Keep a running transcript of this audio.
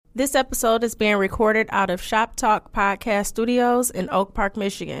This episode is being recorded out of Shop Talk Podcast Studios in Oak Park,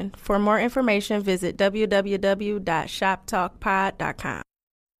 Michigan. For more information, visit www.shoptalkpod.com.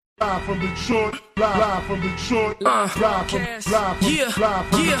 Live from Detroit, live from Detroit, live from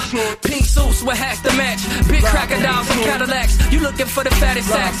Detroit. Pink suits with hats to match. Big crocodiles and Cadillacs. You looking for the fattest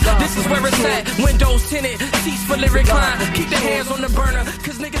sacks. This is where it's at. Windows tinted, seats fully reclined. Keep the hands on the burner,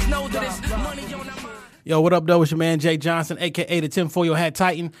 cause niggas know that it's money on the mind. Yo, what up, though? It's your man, Jay Johnson, a.k.a. the tinfoil hat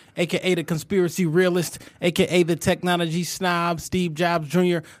titan, a.k.a. the conspiracy realist, a.k.a. the technology snob, Steve Jobs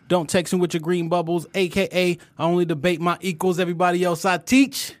Jr. Don't text me with your green bubbles, a.k.a. I only debate my equals, everybody else I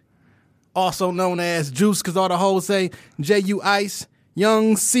teach. Also known as Juice, because all the hoes say J.U. Ice,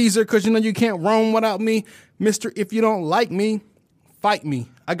 Young Caesar, because you know you can't roam without me. Mr. If you don't like me, fight me.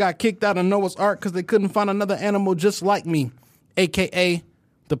 I got kicked out of Noah's Ark because they couldn't find another animal just like me, a.k.a.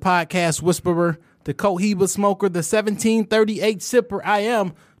 the podcast whisperer, the Cohiba smoker, the 1738 sipper. I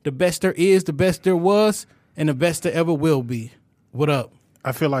am the best there is, the best there was, and the best there ever will be. What up?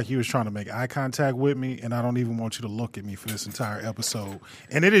 I feel like you was trying to make eye contact with me, and I don't even want you to look at me for this entire episode.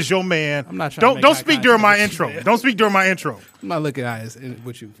 And it is your man. I'm not trying to don't speak during my intro. Don't speak during my intro. I'm not looking at eyes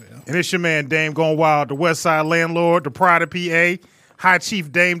with you, fam. And it's your man, Dame Gone Wild, the West Side Landlord, the Pride of PA, High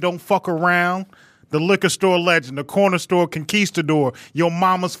Chief Dame Don't Fuck Around, the liquor store legend, the corner store conquistador, your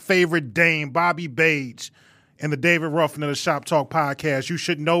mama's favorite dame, Bobby Bage, and the David Ruffin of the Shop Talk Podcast. You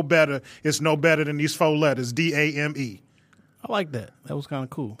should know better. It's no better than these 4 letters, D-A-M-E. I like that. That was kind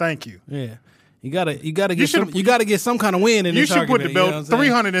of cool. Thank you. Yeah. You gotta get some kind of win in this argument. You should put the belt,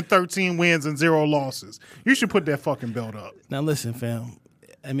 313 wins and 0 losses. You should put that fucking belt up. Now listen, fam.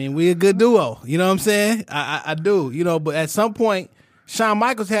 I mean, we a good duo. You know what I'm saying? I do. You know, but at some point, Shawn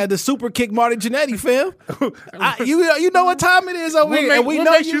Michaels had to super kick Marty Jannetty, fam. You know what time it is over here. And what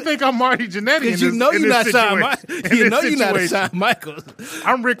makes you think I'm Marty Jannetty? Because you know you're not Shawn Michaels. You know you're not Shawn Michaels.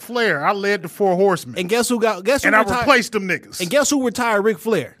 I'm Ric Flair. I led the 4 Horsemen. And guess who retired? I replaced them niggas. And guess who retired Ric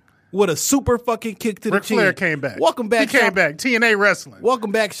Flair? With a super fucking kick to the chin. Ric Flair came back. Welcome back. He came back. TNA Wrestling.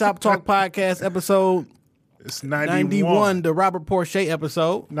 Welcome back, Shop Talk Podcast episode. It's 91. The Robert Porcher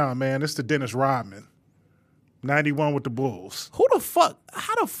episode. Nah, man, it's the Dennis Rodman. 91 with the Bulls. How the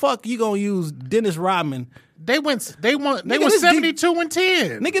fuck you gonna use Dennis Rodman? They went 72 and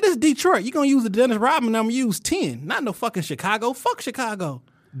 10. Nigga, this is Detroit. You gonna use the Dennis Rodman, I'm gonna use 10. Not no fucking Chicago. Fuck Chicago.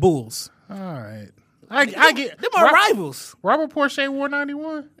 Bulls. All right. I get them are rivals. Robert Porcher wore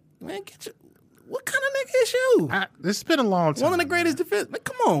 91? Man, what kind of nigga is you? It's been a long time. One of the greatest defense. Man,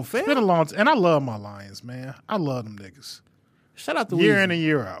 come on, fam. It's been a long time. And I love my Lions, man. I love them niggas. Shout out to year in and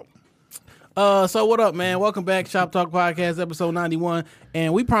year out. So what up, man? Welcome back, Shop Talk Podcast, episode 91.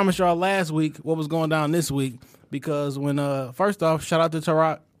 And we promised y'all last week what was going down this week because when first off, shout out to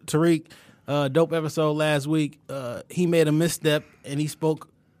Tariq, dope episode last week. He made a misstep and he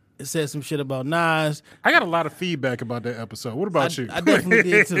said some shit about Nas. I got a lot of feedback about that episode. What about you? I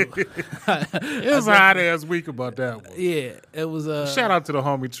definitely did too. It was a hot ass week about that one. Yeah, it was. Shout out to the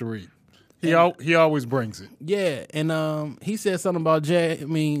homie Tariq. He always brings it. Yeah, and he said something about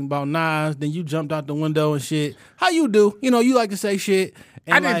about Nas. Then you jumped out the window and shit. How you do? You know, you like to say shit.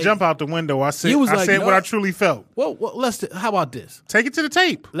 And I didn't jump out the window. I said what I truly felt. Well, how about this? Take it to the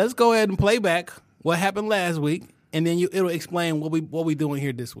tape. Let's go ahead and play back what happened last week, and then it'll explain what we doing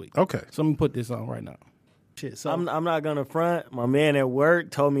here this week. Okay. So let me put this on right now. Shit. So I'm not gonna front. My man at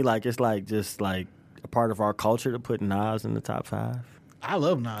work told me it's just a part of our culture to put Nas in the top 5. I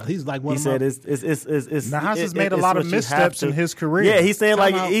love Nas. He's like one. He said it's Nas has made a lot of missteps in his career. Yeah, he's saying you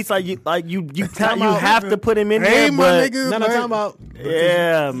have to put him in there. But talking about.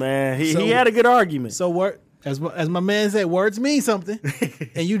 Yeah, man. He had a good argument. So as my man said, words mean something.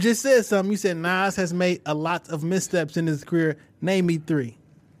 And you just said something. You said Nas has made a lot of missteps in his career. Name me 3.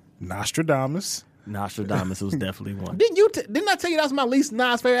 Nostradamus was definitely one. Didn't I tell you that was my least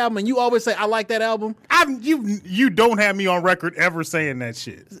Nas favorite album? And you always say I like that album. You don't have me on record ever saying that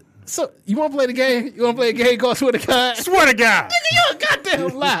shit. So you want to play the game? You want to play a game called Swear to God? Swear to God, nigga, you a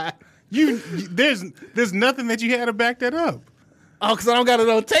goddamn lie. There's nothing that you had to back that up. Oh, because I don't got it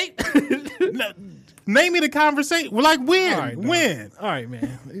on tape. Name me the conversation. Well, when? All right, when? All right,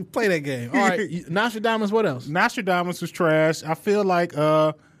 man. You play that game. All right, Nostradamus. What else? Nostradamus was trash. I feel like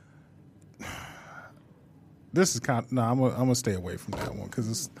this is I'm gonna stay away from that one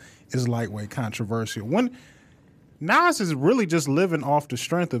because it's lightweight controversial. When Nas is really just living off the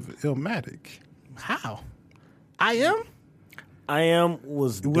strength of Illmatic. How? I Am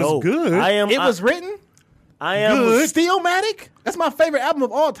was dope. It was good. It was written. I Am good. Steelmatic. That's my favorite album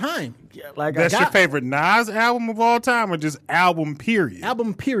of all time. That's your favorite Nas album of all time, or just album period?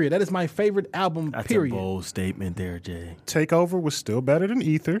 Album period. That is my favorite album That's period. a bold statement there, Jay. Takeover was still better than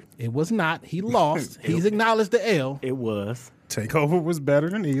Ether. It was not. He lost. He's acknowledged the L. It was. Takeover was better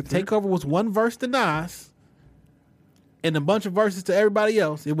than Ether. Takeover was one verse to Nas and a bunch of verses to everybody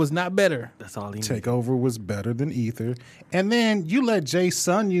else. It was not better. That's all he needed. Takeover was better than Ether. And then you let Jay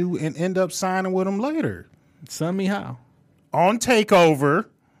son you and end up signing with him later. Son me how? On Takeover.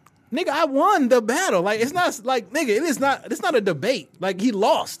 Nigga, I won the battle. Like, it's not like, nigga, it's not a debate. Like, he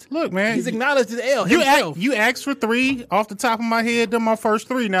lost. Look, man. He's acknowledged his L himself. You asked for 3 off the top of my head. Them my first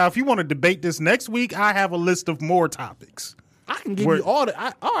 3. Now, if you want to debate this next week, I have a list of more topics. I can give you all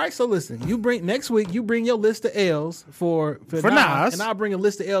the. All right, so listen. You bring next week. You bring your list of L's for Nas, and I'll bring a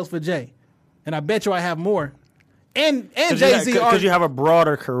list of L's for Jay, and I bet you I have more. And Jay-Z because you have a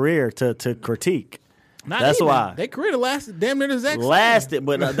broader career to critique. That's why their career lasted damn near the exact lasted,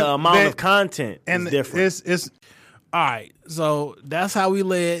 but the amount of content and is different. It's all right. So that's how we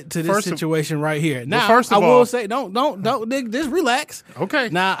led to this situation right here. Now, first of I all, will say, don't, nigga, just relax. Okay.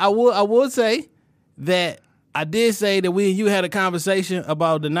 Now, I will say that. I did say that we and you had a conversation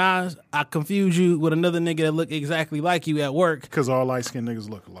about the Nas. I confused you with another nigga that looked exactly like you at work. Because all light-skinned niggas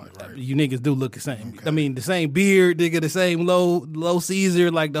look alike, right? You niggas do look the same. Okay. I mean, the same beard, nigga, the same low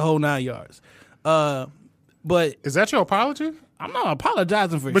Caesar, like the whole 9 yards. But is that your apology? I'm not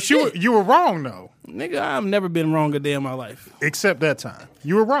apologizing for but shit. But you were wrong, though. Nigga, I've never been wrong a day in my life. Except that time.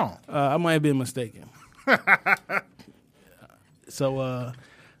 You were wrong. I might have been mistaken.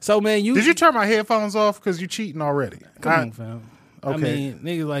 So, man, did you turn my headphones off because you cheating already? Come on, fam. Okay. I mean,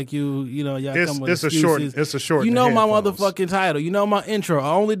 niggas like you know, y'all come with it's excuses. It's a short. You know my motherfucking title. You know my intro.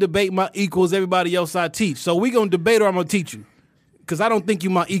 I only debate my equals. Everybody else I teach. So we gonna debate or I'm gonna teach you. Because I don't think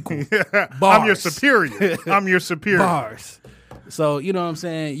you my equal. I'm your superior. I'm your superior. Bars. So, you know what I'm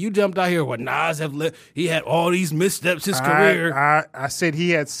saying? You jumped out here with Nas he had all these missteps his career. I said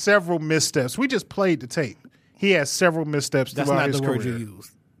he had several missteps. We just played the tape. He had several missteps throughout his career. That's not the word you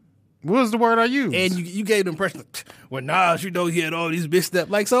used. What was the word I used? And you gave the impression, well, Nas, you know, he had all these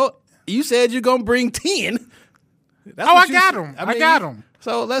missteps. Like, so you said you're going to bring 10. I got him. I got him.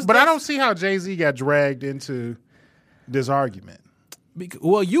 So But I don't see how Jay-Z got dragged into this argument.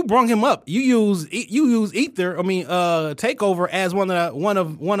 Well, you brung him up. You use Ether. Takeover as one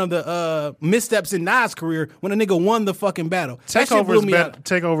of the missteps in Nas' career when a nigga won the fucking battle.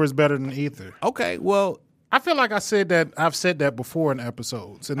 Takeover is better than Ether. Okay, well, I feel like I've said that before in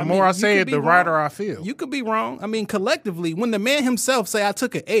episodes, and the more I say it, the righter I feel. You could be wrong. I mean, collectively, when the man himself say I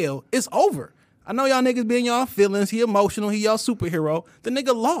took an L, it's over. I know y'all niggas be in y'all feelings. He emotional. He y'all superhero. The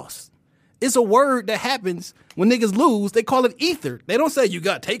nigga lost. It's a word that happens when niggas lose. They call it Ether. They don't say you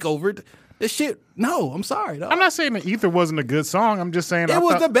got takeovered. This shit. No, I'm sorry, dog. I'm not saying that Ether wasn't a good song. I'm just saying it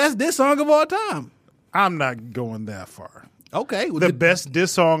was the best diss song of all time. I'm not going that far. Okay, well, the best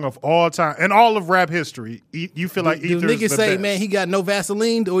diss song of all time in all of rap history. You feel like Ether is the best. Niggas say, man, he got no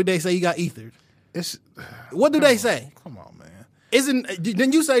Vaseline, or they say he got ethered. What do they say? Come on, man.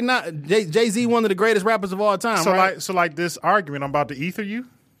 Didn't you say not Jay-Z one of the greatest rappers of all time? So right? like this argument, I'm about to ether you.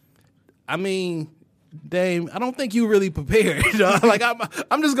 I mean, Dame, I don't think you really prepared. Like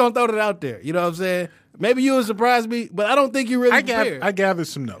I'm just gonna throw it out there. You know what I'm saying? Maybe you would surprise me, but I don't think you really prepared. I gathered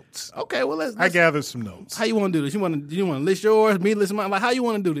some notes. Okay, well let's I gathered some notes. How you want to do this? You want to list yours, me list mine? Like how you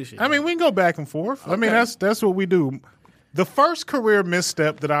want to do this shit? I mean, we can go back and forth. Okay. I mean, that's what we do. The first career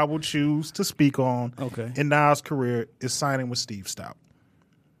misstep that I would choose to speak on in Nas' career is signing with Steve Stout.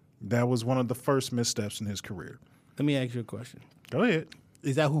 That was one of the first missteps in his career. Let me ask you a question. Go ahead.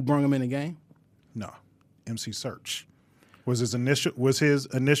 Is that who brought him in the game? No. MC Search was his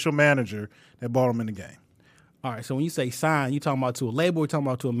initial manager that brought him in the game. All right, so when you say sign, you talking about to a label or you talking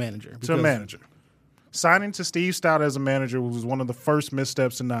about to a manager? To a manager. Signing to Steve Stout as a manager was one of the first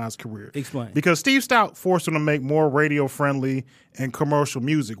missteps in Nas' career. Explain. Because Steve Stout forced him to make more radio-friendly and commercial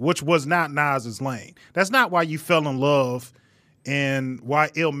music, which was not Nas's lane. That's not why you fell in love and why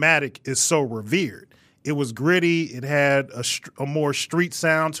Illmatic is so revered. It was gritty. It had a more street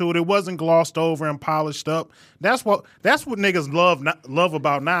sound to it. It wasn't glossed over and polished up. That's what niggas love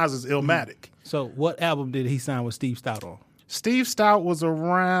about Nas is Illmatic. So what album did he sign with Steve Stout on? Steve Stout was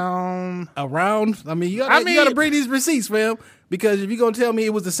around. I mean, you gotta bring these receipts, fam. Because if you're gonna tell me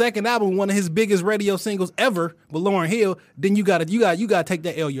it was the second album, one of his biggest radio singles ever with Lauryn Hill, then you gotta take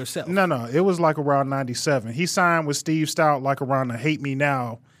that L yourself. No, it was like around 97. He signed with Steve Stout like around the Hate Me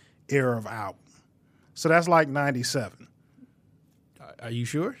Now era of album. So that's like 97. Are you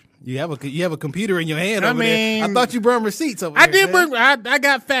sure? You have a computer in your hand over there. I thought you brought receipts over there. I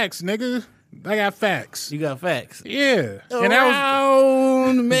got facts, nigga. I got facts. You got facts. Yeah. And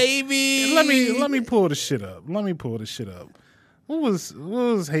Around, maybe. let me pull the shit up. What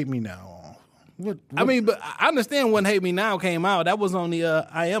was Hate Me Now on? What? I mean, but I understand when Hate Me Now came out. That was on the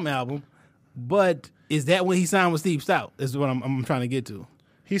I Am album. But is that when he signed with Steve Stout? Is what I'm trying to get to.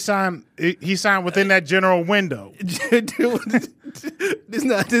 He signed within that general window. This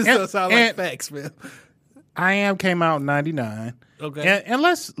doesn't sound like facts, man. I Am came out in 99. Okay. And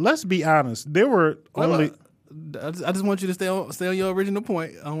let's be honest. There were only... I just want you to stay on your original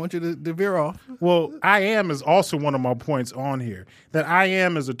point. I don't want you to veer off. Well, I Am is also one of my points on here. That I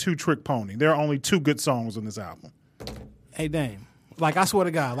Am is a two-trick pony. There are only 2 good songs on this album. Hey, Dame. Like, I swear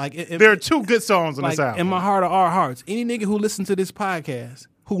to God. Like, there are 2 good songs on like, this album. in my heart of our hearts, any nigga who listens to this podcast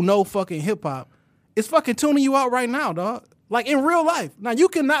who know fucking hip-hop is fucking tuning you out right now, dog. Like, in real life. Now, you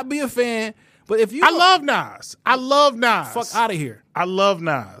cannot be a fan, but if you... I love Nas. Fuck out of here. I love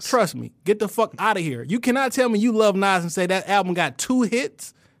Nas. Trust me. Get the fuck out of here. You cannot tell me you love Nas and say that album got 2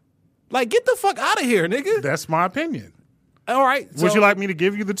 hits. Like, get the fuck out of here, nigga. That's my opinion. All right. Would you like me to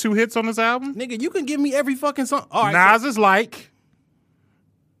give you the 2 hits on this album? Nigga, you can give me every fucking song. All right. Nas is Like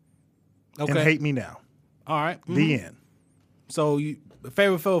Okay. and Hate Me Now. All right. The end. So you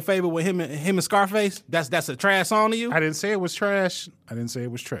favorite with him and Scarface? That's a trash song to you? I didn't say it was trash.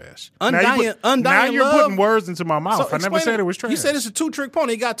 Undying now you're Love? putting words into my mouth. So I never explain said it was trash. You said it's a 2-trick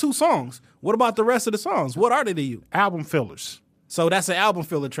pony. It got 2 songs. What about the rest of the songs? What are they to you? Album fillers. So that's an album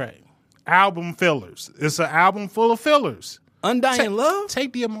filler track. Album fillers. It's an album full of fillers. Undying Love?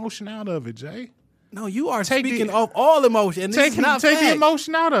 Take the emotion out of it, Jay. No, you are speaking of all emotion. And this is not take the facts.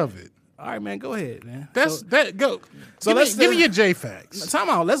 emotion out of it. All right, man, go ahead, man. Go. So Give me your J facts. Time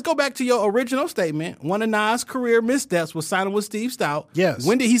out. Let's go back to your original statement. One of Nas' career missteps was signing with Steve Stout. Yes.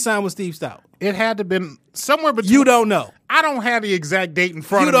 When did he sign with Steve Stout? It had to been somewhere between. You don't know. I don't have the exact date in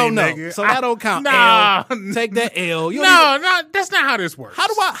front You of me, don't know. nigga. So that don't count. Nah. L. Take that L. You No, that's not how this works.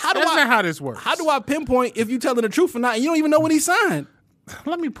 That's not how this works. How do I pinpoint if you telling the truth or not? And you don't even know when he signed.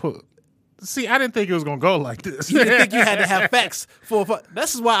 Let me put. See, I didn't think it was gonna go like this. You didn't think you had to have facts for.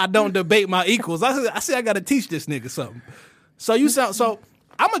 This is why I don't debate my equals. I say I got to teach this nigga something. So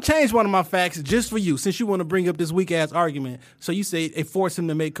I'm gonna change one of my facts just for you, since you want to bring up this weak ass argument. So you say it forced him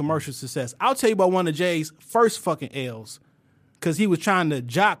to make commercial success. I'll tell you about one of Jay's first fucking L's, because he was trying to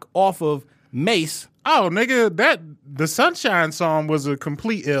jock off of Mace. Oh, nigga, the Sunshine song was a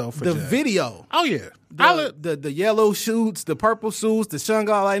complete L for the Jay. video. Oh yeah. The yellow suits, the purple suits, the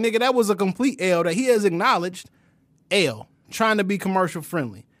Shunga, like nigga, that was a complete L that he has acknowledged. L. Trying to be commercial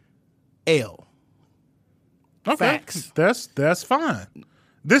friendly. L. Okay. Facts. That's fine.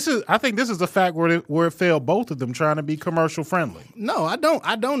 I think this is a fact where it failed both of them trying to be commercial friendly. No, I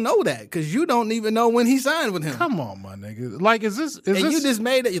don't know that, because you don't even know when he signed with him. Come on, my nigga. Like, is this? You just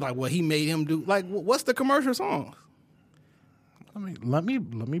made it. You're like, well, he made him do. Like, what's the commercial song? Let me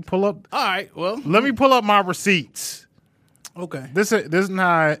pull up. All right, well, Let me pull up my receipts. Okay. This is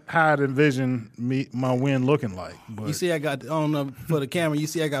not how I'd envision my win looking like. But You see, I got for the camera. You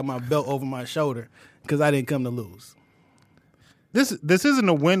see, I got my belt over my shoulder because I didn't come to lose. This isn't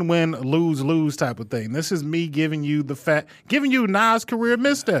a win-win, lose-lose type of thing. This is me giving you Nas' career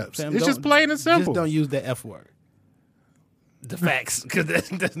missteps. Sam, it's just plain and simple. Just don't use the F word. The facts, because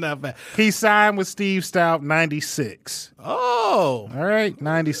that's not fact. He signed with Steve Stout 96. Oh. All right,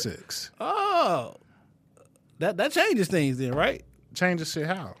 96. Oh. That changes things then, right? Changes shit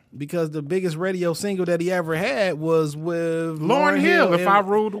how? Because the biggest radio single that he ever had was with Lauryn Hill, If I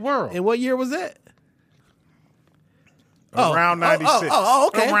Ruled the World. And what year was that? Around 96.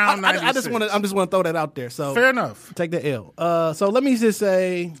 Okay. Around 96. I just want to throw that out there. So fair enough. Take the L. So let me just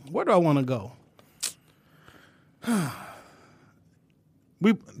say, where do I want to go?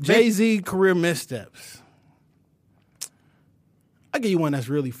 Jay-Z career missteps. I'll give you one that's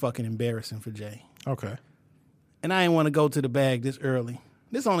really fucking embarrassing for Jay. Okay. And I ain't want to go to the bag this early.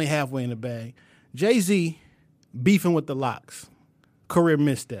 This only halfway in the bag. Jay-Z beefing with the Lox. Career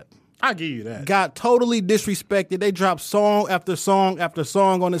misstep. I'll give you that. Got totally disrespected. They dropped song after song after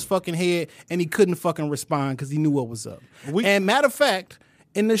song on his fucking head, and he couldn't fucking respond because he knew what was up. And matter of fact,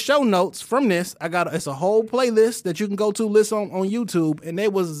 in the show notes from this, it's a whole playlist that you can go to, list on YouTube, and they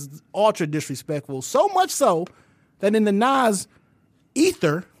was ultra disrespectful. So much so that in the Nas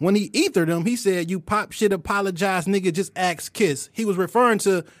ether, when he ethered him, he said, "You pop shit, apologize, nigga, just ask Kiss." He was referring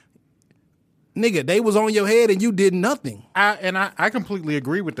to, nigga, they was on your head and you did nothing. I completely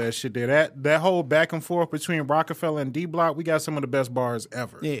agree with that shit there. That whole back and forth between Rockefeller and D-Block, we got some of the best bars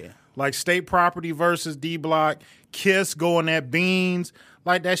ever. Yeah. Like State Property versus D-Block, Kiss going at Beans.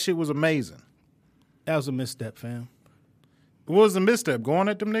 Like, that shit was amazing. That was a misstep, fam. What was the misstep? Going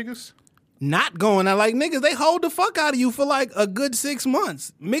at them niggas? not going out. Like, niggas, they hold the fuck out of you for like a good 6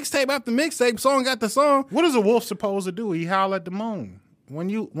 months. Mixtape after mixtape, song after song. What is a wolf supposed to do? He howl at the moon. When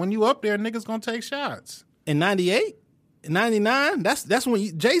you up there, niggas gonna take shots. In 98, 99, that's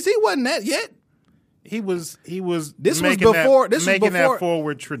when Jay-Z wasn't that yet. He was. This was making before. that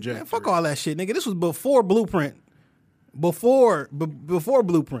forward trajectory. Man, fuck all that shit, nigga. This was before Blueprint. Before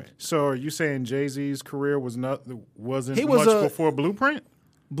Blueprint. So are you saying Jay-Z's career wasn't He was much before Blueprint?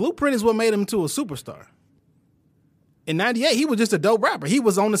 Blueprint is what made him to a superstar. In 98, he was just a dope rapper. He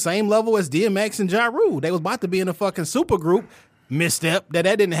was on the same level as DMX and Ja Rule. They was about to be in a fucking super group. Misstep. That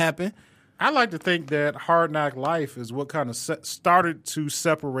didn't happen. I like to think that Hard Knock Life is what kind of started to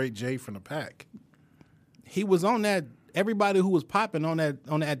separate Jay from the pack. He was on that. Everybody who was popping on that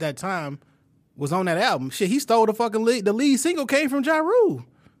at that time was on that album. Shit, he stole the fucking lead. The lead single came from Ja Rule.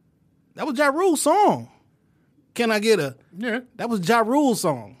 That was Ja Rule's song. Can I get a? Yeah. That was Ja Rule's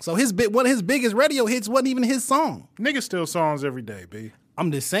song. So one of his biggest radio hits wasn't even his song. Niggas steal songs every day, B.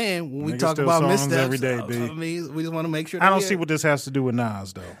 I'm just saying when we Niggas talk steal about songs missteps every day, I B. mean, we just want to make sure. I don't see what this has to do with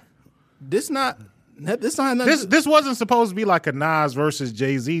Nas, though. This not nothing. This wasn't supposed to be like a Nas versus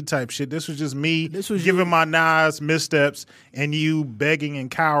Jay-Z type shit. This was just me giving my Nas missteps and you begging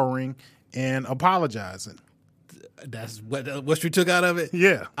and cowering and apologizing. That's what you took out of it.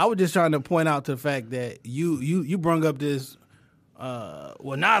 Yeah. I was just trying to point out to the fact that you brung up this.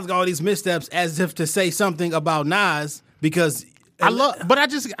 Well, Nas got all these missteps as if to say something about Nas because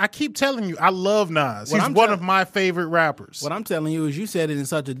I keep telling you, I love Nas. He's one of my favorite rappers. What I'm telling you is you said it in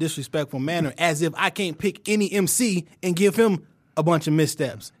such a disrespectful manner as if I can't pick any MC and give him a bunch of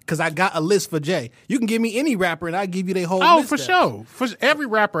missteps because I got a list for Jay. You can give me any rapper and I give you their whole missteps. For sure. Every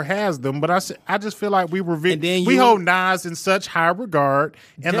rapper has them, but I just feel like we hold Nas in such high regard,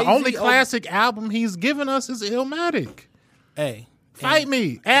 and the only classic album he's given us is Illmatic. Hey. Fight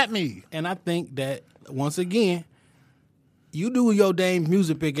me, at me. And I think that, once again, you do your damn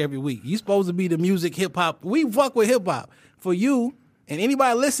music pick every week. You supposed to be the music hip-hop. We fuck with hip-hop. For you and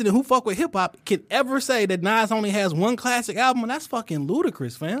anybody listening who fuck with hip-hop can ever say that Nas only has one classic album, and that's fucking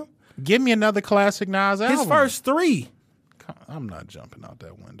ludicrous, fam. Give me another classic Nas album. His first 3. I'm not jumping out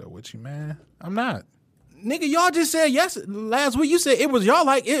that window with you, man. I'm not. Nigga, y'all just said last week you said it was y'all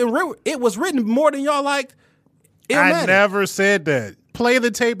like it was written more than y'all liked. I never said that. Play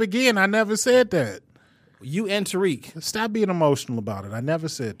the tape again. I never said that. You and Tariq. Stop being emotional about it. I never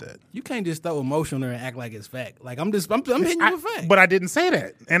said that. You can't just throw emotion there and act like it's fact. Like I'm hitting you with fact. But I didn't say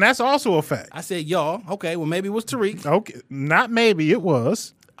that. And that's also a fact. I said y'all. Okay, well maybe it was Tariq. Okay. Not maybe, it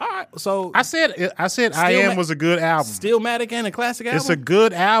was. All right. So I said I Am was a good album. Stillmatic and a classic album? It's a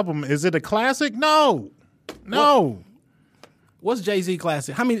good album. Is it a classic? No. What's Jay-Z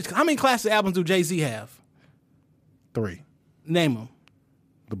classic? How many classic albums do Jay-Z have? 3. Name them.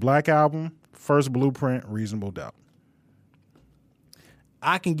 The Black Album, First Blueprint, Reasonable Doubt.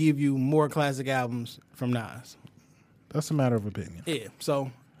 I can give you more classic albums from Nas. That's a matter of opinion. Yeah.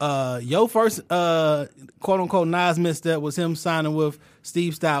 So your first quote unquote Nas misstep was him signing with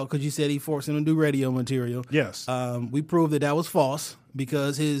Steve Stout because you said he forced him to do radio material. Yes. We proved that was false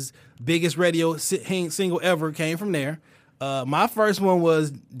because his biggest radio single ever came from there. My first one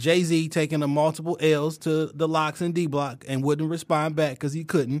was Jay-Z taking the multiple L's to the Locks and D-Block and wouldn't respond back because he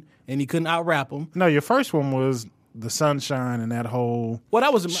couldn't out rap them. No, your first one was the Sunshine and that whole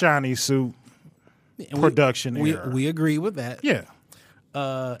shiny suit production era. We agree with that. Yeah.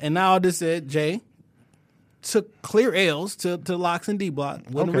 And now I just said Jay took clear L's to Locks and D-Block,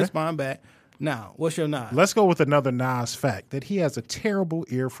 wouldn't respond back. Now, what's your Nas? Let's go with another Nas fact, that he has a terrible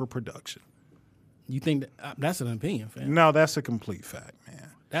ear for production. You think that's an opinion, fam? No, that's a complete fact, man.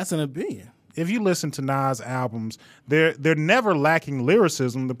 That's an opinion. If you listen to Nas albums, they're never lacking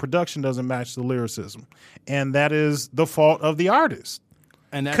lyricism. The production doesn't match the lyricism. And that is the fault of the artist.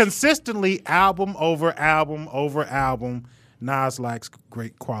 And that's consistently, album over album over album, Nas lacks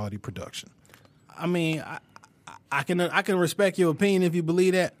great quality production. I mean, I can respect your opinion if you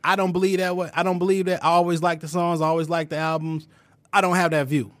believe that. I don't believe that way. I don't believe that. I always like the songs. I always like the albums. I don't have that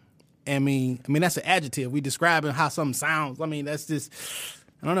view. I mean that's an adjective. We describing how something sounds. I mean that's just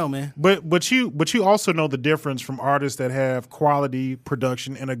I don't know, man. But you also know the difference from artists that have quality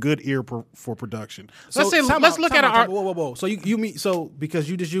production and a good ear for production. Let's look at art. Whoa. So you mean because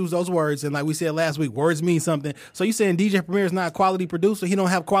you just used those words and like we said last week, words mean something. So you saying DJ Premier is not a quality producer? He don't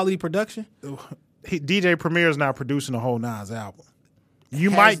have quality production? DJ Premier is not producing a whole Nas album.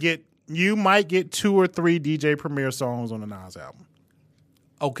 You might get 2 or 3 DJ Premier songs on a Nas album.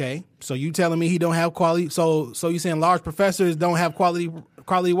 Okay, so you telling me he don't have quality? So you saying Large Professors don't have quality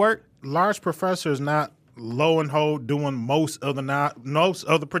work? Large Professor is not lo and hold doing most of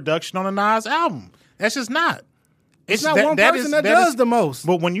the production on a Nas album. That's just not. It's not one person that does the most.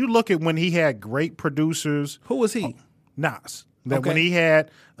 But when you look at when he had great producers, who was he? Nas. When he had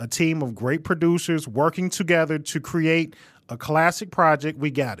a team of great producers working together to create a classic project,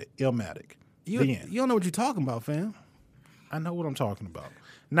 we got it. Illmatic. You don't know what you're talking about, fam. I know what I'm talking about.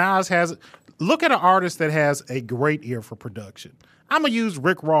 Nas has. Look at an artist that has a great ear for production. I'm gonna use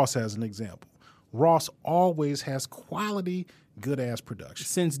Rick Ross as an example. Ross always has quality, good ass production.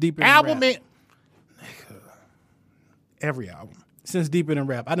 Since Deeper Than album Rap. Every album. Since Deeper Than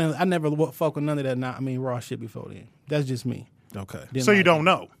Rap. I never fuck with none of that. Ross shit before then. That's just me. Okay. Didn't So you like don't it.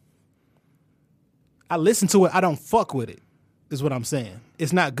 know. I listen to it. I don't fuck with it, is what I'm saying.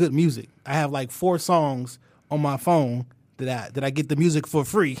 It's not good music. I have like 4 songs on my phone that I get the music for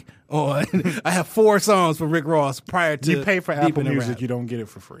free. Or I have 4 songs from Rick Ross prior to You pay for Deeper Apple Than Music, Rap. you don't get it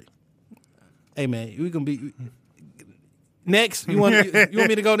for free. Hey man, we gonna be next. You want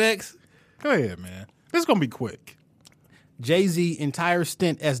me to go next? Go ahead, man. This is gonna be quick. Jay-Z entire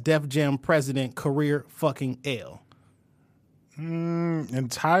stint as Def Jam president, career fucking L.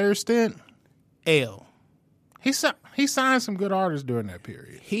 Entire stint. L. He signed some good artists during that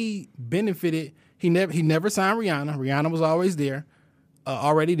period. He benefited. He never signed Rihanna. Rihanna was always there,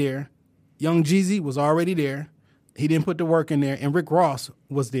 already there. Young Jeezy was already there. He didn't put the work in there, and Rick Ross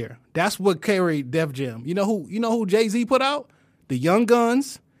was there. That's what carried Def Jam. You know who Jay-Z put out? The Young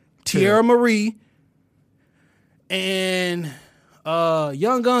Guns, Tierra Marie, and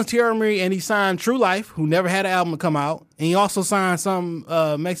Young Guns, Tierra Marie, and he signed True Life, who never had an album come out, and he also signed some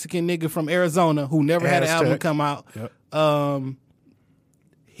Mexican nigga from Arizona who never had an album come out. Yep.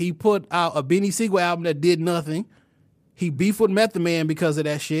 He put out a Benny Siegel album that did nothing. He beefed with Method Man because of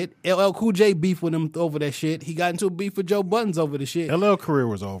that shit. LL Cool J beefed with him over that shit. He got into a beef with Joe Buttons over the shit. LL career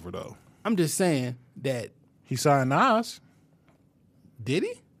was over though. I'm just saying that. He signed Nas. Did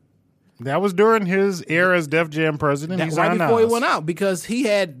he? That was during his era as Def Jam president. That He right signed before Nas. he went out, because he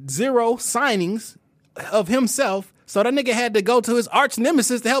had 0 signings of himself. So that nigga had to go to his arch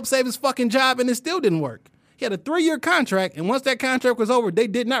nemesis to help save his fucking job, and it still didn't work. He had a 3-year contract, and once that contract was over, they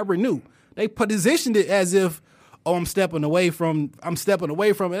did not renew. They positioned it as if, oh, I'm stepping away from it.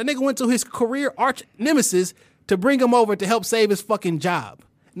 That nigga went to his career arch nemesis to bring him over to help save his fucking job.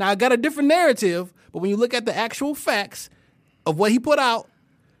 Now, I got a different narrative, but when you look at the actual facts of what he put out,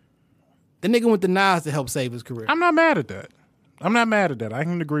 the nigga went to Nas to help save his career. I'm not mad at that. I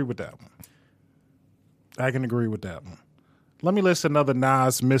can agree with that one. Let me list another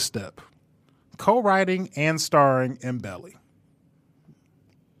Nas misstep. Co-writing and starring in Belly.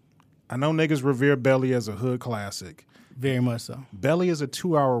 I know niggas revere Belly as a hood classic. Very much so. Belly is a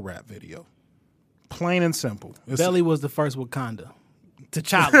 2-hour rap video. Plain and simple. Belly was the first Wakanda.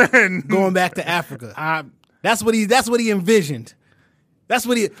 T'Challa. Going back to Africa. That's what he envisioned. That's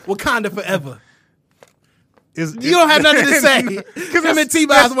what Wakanda forever. You don't have nothing to say. Because him and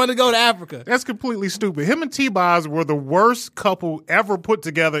T-Boz wanted to go to Africa. That's completely stupid. Him and T-Boz were the worst couple ever put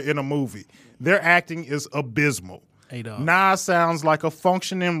together in a movie. Their acting is abysmal. Hey, dog. Nas sounds like a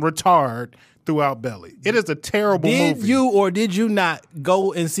functioning retard throughout Belly. It is a terrible movie. Did you or did you not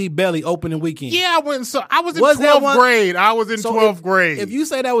go and see Belly opening weekend? Yeah, I went. So I was in 12th grade. I was in 12th grade. If you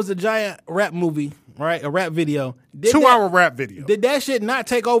say that was a giant rap movie, right, a rap video, 2-hour rap video. Did that shit not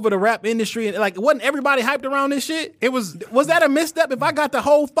take over the rap industry? And like, wasn't everybody hyped around this shit? It was. Was that a misstep? If I got the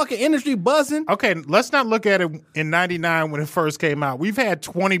whole fucking industry buzzing, Okay, let's not look at it in '99 when it first came out. We've had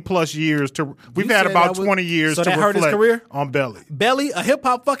 20 plus years to. We've had said about that was- 20 years so to that hurt his reflect career? on Belly. Belly, a hip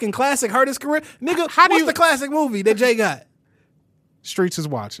hop fucking classic, hurt his career. Nigga, How do what's you- the classic movie that Jay got? Streets is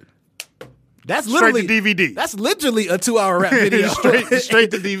watching. That's Straight literally to DVD. That's literally a 2-hour rap video. Straight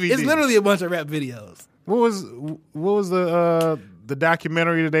to DVD. It's literally a bunch of rap videos. What was the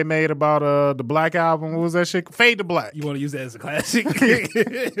documentary that they made about the Black album? What was that shit? Fade to Black. You want to use that as a classic?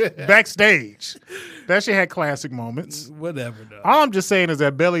 Backstage. That shit had classic moments. Whatever, though. All I'm just saying is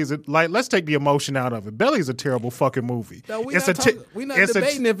that Belly's like, let's take the emotion out of it. Belly's a terrible fucking movie. No, we're not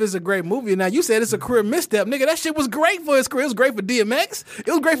debating if it's a great movie. Now, you said it's a career misstep. Nigga, that shit was great for his career. It was great for DMX. It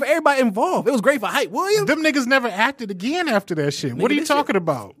was great for everybody involved. It was great for Hype Williams. Them niggas never acted again after that shit. What are you this talking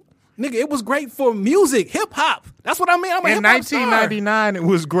about? Nigga, it was great for music, hip hop. That's what I mean. I'm a In hip hop star. 1999, it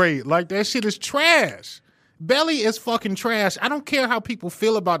was great. Like, that shit is trash. Belly is fucking trash. I don't care how people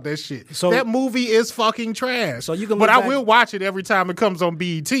feel about that shit. So- that movie is fucking trash. So you can but look I back- will watch it every time it comes on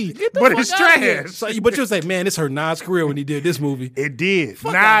BET. Get the But fuck it's outta here. trash. So, but you'll say, man, this hurt Nas' career when he did this movie. It did.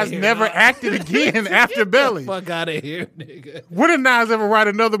 outta Nas here, never Nas. acted again after Belly. Fuck out of here, nigga. When did Nas ever write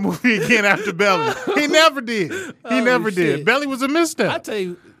another movie again after Belly? He never did. He never did. shit. Belly was a misstep. I tell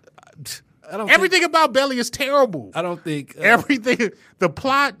you, Everything about Belly is terrible. I don't think Everything, the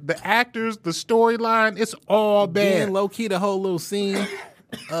plot, the actors, the storyline, it's all bad. Low key, the whole little scene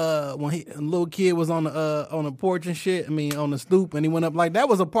when a little kid was on the porch and shit. I mean, on the stoop, and he went up like that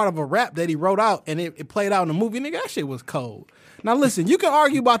was a part of a rap that he wrote out, and it played out in the movie. Nigga, that shit was cold. Now listen, you can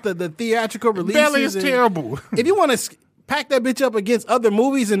argue about the theatrical releases. Belly is terrible. If you want to pack that bitch up against other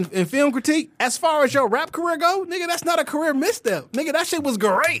movies and film critique, as far as your rap career go, nigga, that's not a career misstep. Nigga, that shit was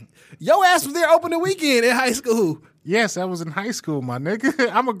great. Your ass was there opening weekend in high school. Yes, I was in high school, my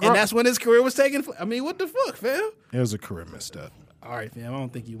nigga. I'm a girl. And that's when his career was taking. I mean, what the fuck, fam? It was a career misstep. All right, fam. I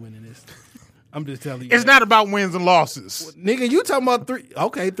don't think you winning this. I'm just telling you. It's not about wins and losses. Nigga, you talking about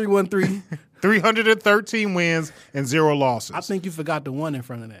 313. 313 wins and 0 losses. I think you forgot the 1 in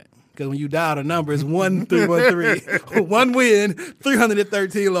front of that. Because when you dial the number, it's 1313. 1 win,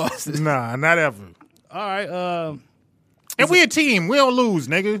 313 losses. Nah, not ever. All right. And we a team. We don't lose,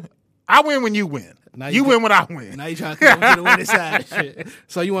 nigga. I win when you win. You win when I win. Now you trying to come to the winning side of shit.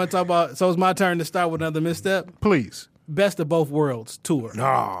 So you want to talk about, so it's my turn to start with another misstep? Please. Best of Both Worlds tour.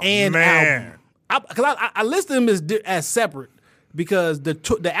 Oh, and man. album. Because I listed them as separate because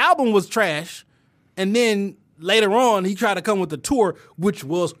the album was trash, and then later on he tried to come with the tour, which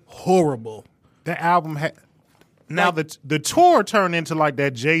was horrible. The album had... Now the tour turned into like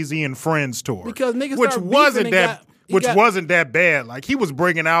that Jay-Z and Friends tour. Because niggas which started wasn't beefing that wasn't that bad. Like he was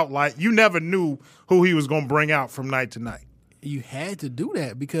bringing out like you never knew who he was going to bring out from night to night. You had to do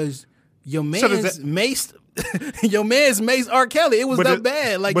that because your man's maced your man's maced R. Kelly. It was that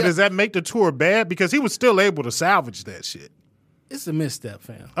bad. Like, but does that make the tour bad? Because he was still able to salvage that shit. It's a misstep,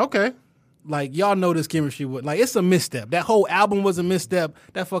 fam. Okay. Like, y'all know this chemistry would. Like, it's a misstep. That whole album was a misstep.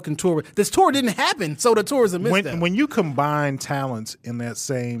 That fucking tour. This tour didn't happen, so the tour is a misstep. When you combine talents in that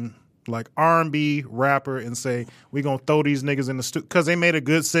same, like, R&B rapper and say, we going to throw these niggas in the studio, because they made a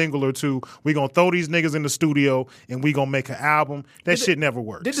good single or two, we going to throw these niggas in the studio and we going to make an album, shit never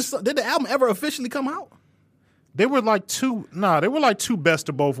works. Did the album ever officially come out? They were like two Best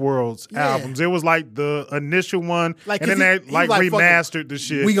of Both Worlds albums. It was like the initial one, and then they like remastered the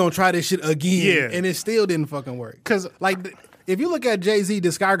shit. We gonna try this shit again, and it still didn't fucking work. Cause like if you look at Jay-Z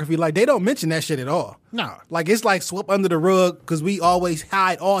discography, like they don't mention that shit at all. Nah, like it's like swept under the rug because we always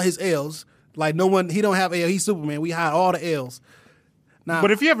hide all his L's. Like no one, he don't have L. He's Superman. We hide all the L's. Now,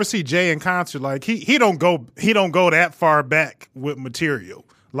 but if you ever see Jay in concert, like he don't go that far back with material.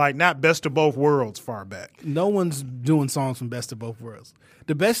 Like, not Best of Both Worlds far back. No one's doing songs from Best of Both Worlds.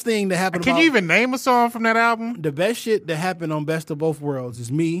 The best thing that happened... Can you even name a song from that album? The best shit that happened on Best of Both Worlds is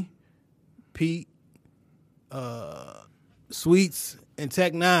me, Pete, Sweets, and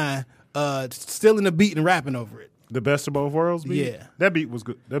Tech Nine stealing the beat and rapping over it. The Best of Both Worlds beat? Yeah. That beat was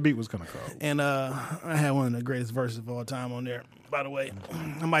good. That beat was kind of cold. And I had one of the greatest verses of all time on there, by the way.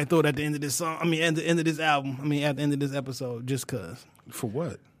 I might throw it at the end of this song. At the end of this album. At the end of this episode, just because. For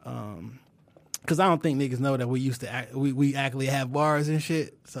what? Because I don't think niggas know that we used to we actually have bars and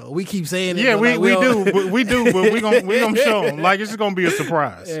shit. So we keep saying it. Yeah, we do. But we gonna show them. Like, it's just gonna be a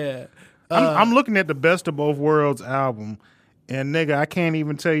surprise. Yeah. I'm looking at the Best of Both Worlds album, and nigga, I can't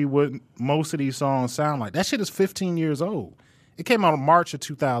even tell you what most of these songs sound like. That shit is 15 years old. It came out in March of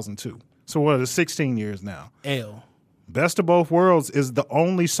 2002. So what is it, 16 years now? L. Best of Both Worlds is the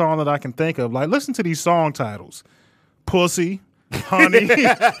only song that I can think of. Like, listen to these song titles. Pussy, Honey,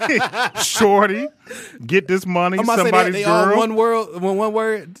 Shorty, Get This Money, Somebody's they Girl. All one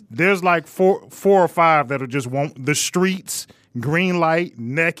word. There's like four or five that are just The Streets, Green Light,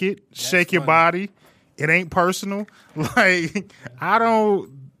 Naked, Shake Your Body. It Ain't Personal. Like,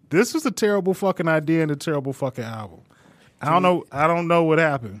 this was a terrible fucking idea and a terrible fucking album. I don't know what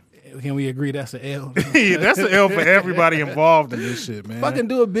happened. Can we agree that's an L? Yeah, that's an L for everybody involved in this shit, man. Fucking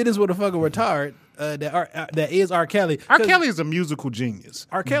do a business with a fucking retard that is R. Kelly. R. Kelly is a musical genius.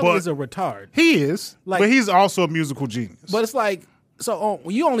 R. Kelly is a retard. He is, but he's also a musical genius. But it's like,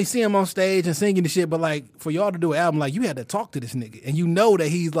 you only see him on stage and singing the shit, but like for y'all to do an album, like you had to talk to this nigga, and you know that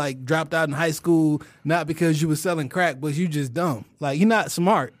he's like dropped out in high school not because you was selling crack, but you just dumb. Like you're not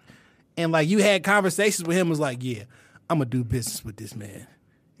smart, and like you had conversations with him. Was like, yeah, I'm gonna do business with this man.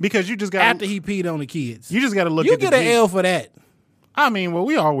 Because you just got after he peed on the kids. You just got to look. You at get an L for that. I mean, well,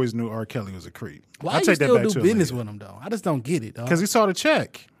 we always knew R. Kelly was a creep. Why you still do business with him though? I just don't get it. Because he saw the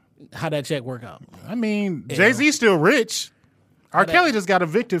check. How'd that check work out? I mean, Jay-Z's still rich. R. Kelly just got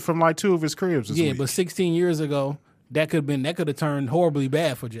evicted from like 2 of his cribs this week. But 16 years ago, that could have turned horribly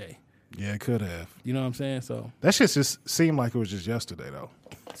bad for Jay. Yeah, it could have. You know what I'm saying? So that shit just seemed like it was just yesterday though.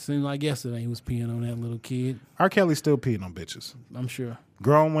 Seemed like yesterday he was peeing on that little kid. R. Kelly's still peeing on bitches. I'm sure.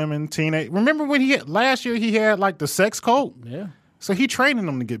 Grown women, teenage. Remember when last year he had like the sex cult? Yeah. So he training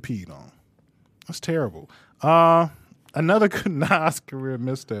them to get peed on. That's terrible. Another Nas career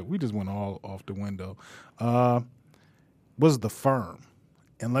misstep. We just went all off the window. Was The Firm.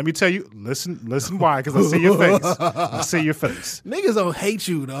 And let me tell you, listen why, because I see your face. I see your face. Niggas don't hate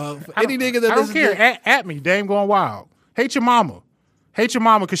you, dog. Any nigga that I don't care. At me. Dame going wild. Hate your mama. Hate your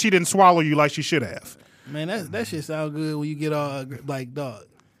mama because she didn't swallow you like she should have. Man, that shit sound good when you get all like, dog.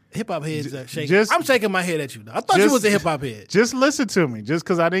 Hip hop heads are shaking. I'm shaking my head at you. Dog. I thought you was a hip hop head. Just listen to me, just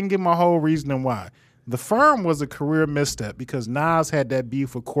because I didn't give my whole reasoning why. The Firm was a career misstep because Nas had that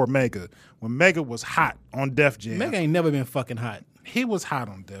beef with Cormega when Mega was hot on Def Jam. Mega ain't never been fucking hot. He was hot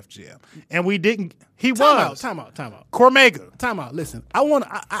on Def Jam, and we didn't. He Time was. out. Cormega. Time out. Listen, I want.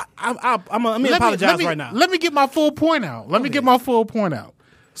 Let me apologize right now. Let me get my full point out. Get my full point out.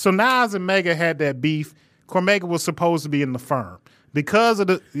 So Nas and Mega had that beef. Cormega was supposed to be in The Firm because of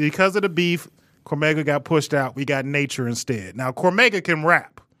the beef. Cormega got pushed out. We got Nature instead. Now Cormega can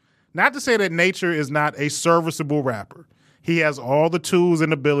rap. Not to say that Nature is not a serviceable rapper. He has all the tools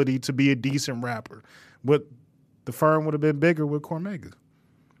and ability to be a decent rapper. But The Firm would have been bigger with Cormega.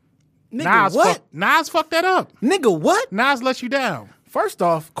 Nigga, Nas fucked that up. Nigga, what? Nas let you down. First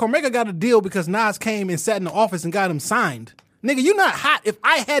off, Cormega got a deal because Nas came and sat in the office and got him signed. Nigga, you not hot. If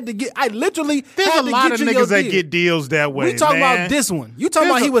I had to get, I literally There's had a to lot get of you niggas that deal. get deals that way. We talking man. about this one. You talking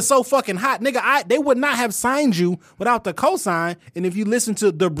about he was so fucking hot, nigga. They would not have signed you without the cosign. And if you listen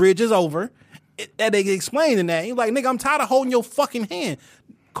to The Bridge Is Over, that they explained in that, you're like, nigga, I'm tired of holding your fucking hand.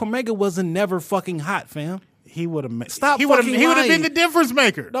 Cormega wasn't never fucking hot, fam. He would have Stop He would fucking have lying. been the difference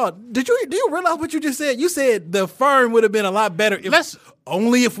maker. No, do you realize what you just said? You said The Firm would have been a lot better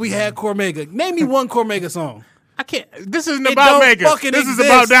only if we had Cormega. Name me one Cormega song. I can't. This isn't It about don't Mega. fucking This is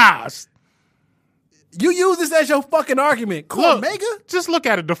exist. about Nas. You use this as your fucking argument. Cormega? Just look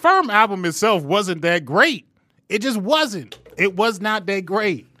at it. The Firm album itself wasn't that great. It just wasn't. It was not that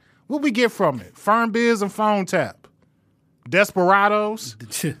great. What we get from it? Firm Biz and Phone Tap. Desperados.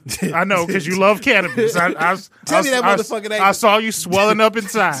 I know, because you love cannabis. Tell me that motherfucking name. I saw you swelling up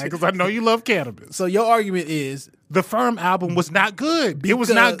inside because I know you love cannabis. So your argument is The Firm album was not good. It was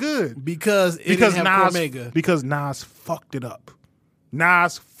not good. Because it didn't have Nas, Cormega. because Nas fucked it up.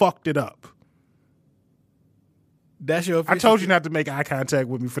 Nas fucked it up. That's your I told you not to make eye contact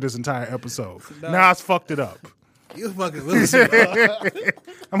with me for this entire episode. Nas fucked it up. You fucking losing.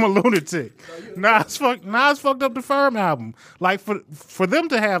 I'm a lunatic. Nas fucked up the Firm album. Like for them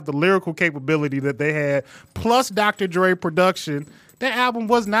to have the lyrical capability that they had, plus Dr. Dre production, that album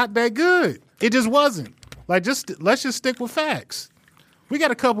was not that good. It just wasn't. Like let's just stick with facts. We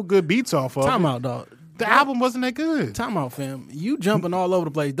got a couple good beats off of Time it. out, dog. The album wasn't that good. Time out, fam. You jumping all over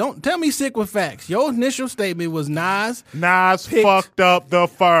the place. Don't tell me sick with facts. Your initial statement was Nas picked fucked up the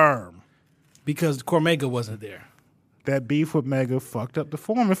Firm. because Cormega wasn't there. That beef with Mega fucked up the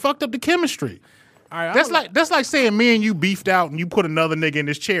form and fucked up the chemistry. All right, That's like saying me and you beefed out and you put another nigga in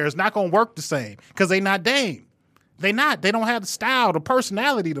this chair. It's not gonna work the same because they not Dame. They not. They don't have the style, the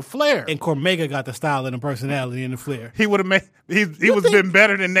personality, the flair. And Cormega got the style and the personality and the flair. He would have made. He was been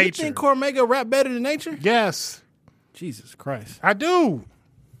better than Nature. You think Cormega rap better than Nature? Yes, Jesus Christ. I do.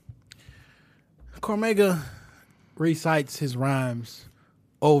 Cormega recites his rhymes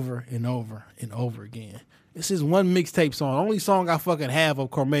over and over and over again. This is one mixtape song. The only song I fucking have of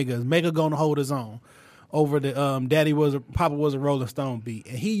Cormega is Mega Gonna Hold His Own over the Papa Was a Rolling Stone beat.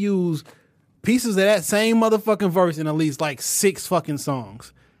 And he used pieces of that same motherfucking verse in at least like 6 fucking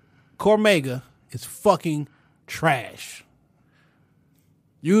songs. Cormega is fucking trash.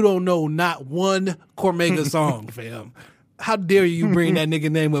 You don't know not one Cormega song, fam. How dare you bring that nigga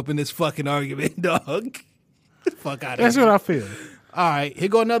name up in this fucking argument, dog? Fuck out of here. That's what I feel. All right, here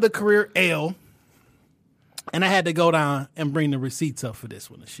go another career L. And I had to go down and bring the receipts up for this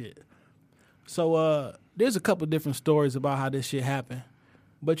one and shit. So there's a couple different stories about how this shit happened.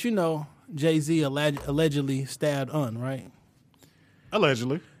 But you know, Jay-Z allegedly stabbed Un, right?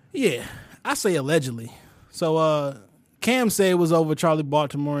 Allegedly. Yeah, I say allegedly. So Cam said it was over Charlie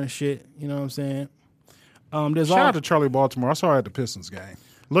Baltimore and shit. You know what I'm saying? Shout out to Charlie Baltimore. I saw her at the Pistons game.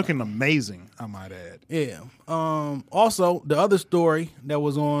 Looking amazing, I might add. Yeah. Also, the other story that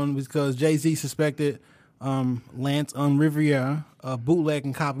was on was because Jay-Z suspected Lance Riviera of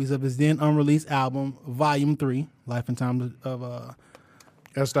bootlegging copies of his then unreleased album, Volume 3, Life and Times of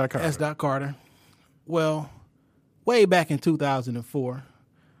S. Carter. S. Carter. Well, way back in 2004,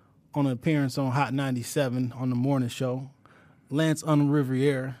 on an appearance on Hot 97 on the morning show, Lance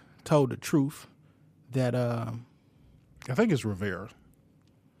Riviera told the truth that I think it's Rivera.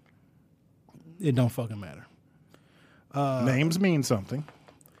 It don't fucking matter. Names mean something.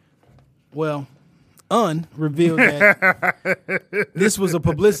 Well, revealed that this was a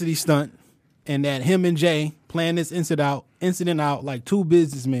publicity stunt and that him and Jay planned this incident out like two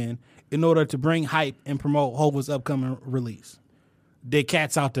businessmen in order to bring hype and promote Hova's upcoming release. They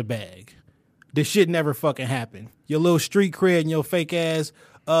cats out the bag. This shit never fucking happened. Your little street cred and your fake ass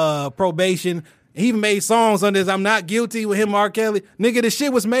probation. He even made songs on this I'm Not Guilty with him, R. Kelly. Nigga, this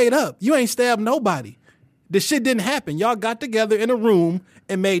shit was made up. You ain't stabbed nobody. This shit didn't happen. Y'all got together in a room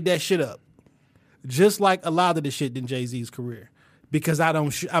and made that shit up. Just like a lot of the shit in Jay-Z's career. Because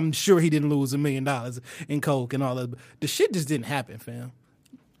I'm sure he didn't lose $1 million in coke and all that. The shit just didn't happen, fam.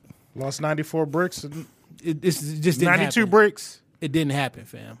 Lost 94 bricks. It just didn't 92 happen. bricks. It didn't happen,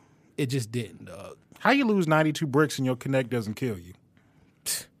 fam. It just didn't, dog. How you lose 92 bricks and your connect doesn't kill you?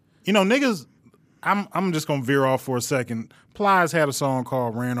 You know, niggas, I'm just going to veer off for a second. Plies had a song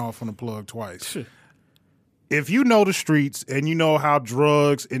called Ran Off on the Plug twice. If you know the streets and you know how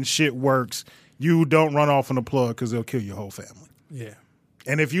drugs and shit works, you don't run off on the plug because they'll kill your whole family. Yeah.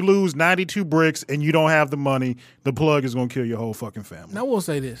 And if you lose 92 bricks and you don't have the money, the plug is going to kill your whole fucking family. Now, I will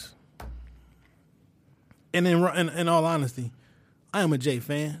say this. And in all honesty, I am a Jay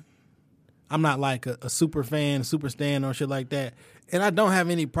fan. I'm not like a super fan, super stan or shit like that. And I don't have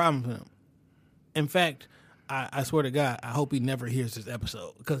any problem with him. In fact, I swear to God, I hope he never hears this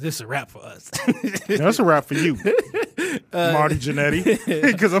episode because it's a wrap for us. That's a wrap for you, Marty Jannetty,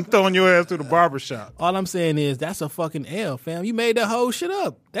 because I'm throwing your ass through the barbershop. All I'm saying is that's a fucking L, fam. You made that whole shit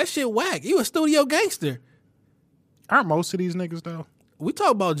up. That shit whack. You a studio gangster. Aren't most of these niggas, though? We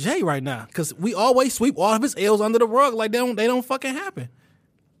talk about Jay right now because we always sweep all of his L's under the rug like they don't fucking happen.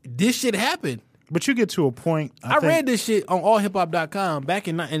 This shit happened. But you get to a point. I read this shit on allhiphop.com back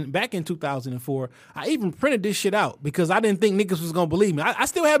in 2004. I even printed this shit out because I didn't think niggas was gonna believe me. I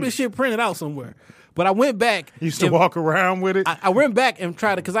still have this shit printed out somewhere. But I went back. You used to walk around with it? I went back and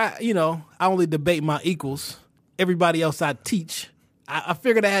tried to, because I only debate my equals. Everybody else I teach. I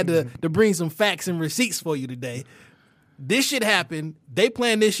figured I had to bring some facts and receipts for you today. This shit happened. They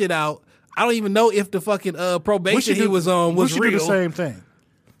planned this shit out. I don't even know if the fucking probation he was on was real. We should do the same thing.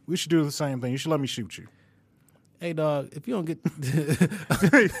 We should do the same thing. You should let me shoot you. Hey, dog, if you don't get...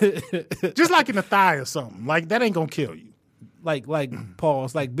 Just like in the thigh or something. Like, that ain't going to kill you. Like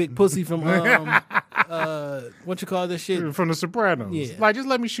pause, like Big Pussy from, what you call this shit? From The Sopranos. Yeah. Like, just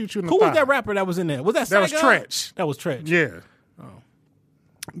let me shoot you in the thigh. Who was that rapper that was in there? Was that That was Tretch. That was Tretch. Yeah.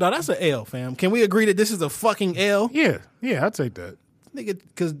 No, that's an L, fam. Can we agree that this is a fucking L? Yeah, I'd take that. Nigga,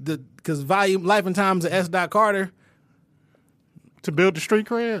 because volume, Life and Times of S. Carter... To build the street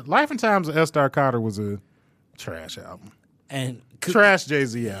cred, Life and Times of S. Carter was a trash album. And trash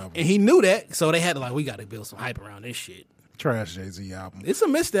Jay-Z album. And he knew that, so they had to we got to build some hype around this shit. Trash Jay-Z album. It's a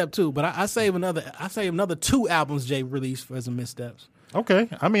misstep too, but I save another 2 albums Jay released as a missteps. Okay.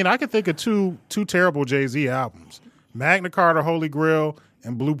 I mean, I can think of two terrible Jay-Z albums. Magna Carta, Holy Grail,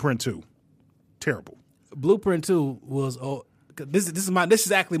 and Blueprint 2. Terrible. Blueprint 2 was this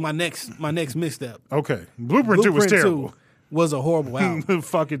is actually my next misstep. Okay. Blueprint 2 was terrible. 2 was a horrible album.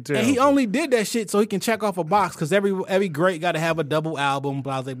 Fucking terrible. And he only did that shit so he can check off a box because every great got to have a double album,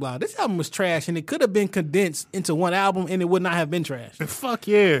 blah, blah, blah. This album was trash, and it could have been condensed into one album, and it would not have been trash. Fuck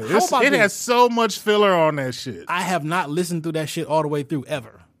yeah. It has so much filler on that shit. I have not listened through that shit all the way through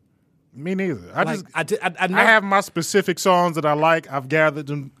ever. Me neither. I never, have my specific songs that I like. I've gathered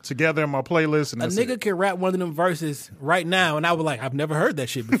them together in my playlist. And a nigga can rap one of them verses right now, and I was like, I've never heard that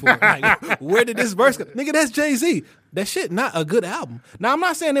shit before. Like, where did this verse go? Nigga, that's Jay-Z. That shit not a good album. Now, I'm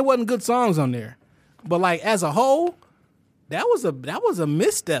not saying there wasn't good songs on there, but like as a whole, that was a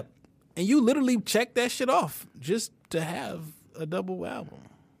misstep, and you literally checked that shit off just to have a double album.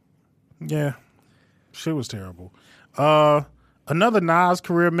 Yeah, shit was terrible. Another Nas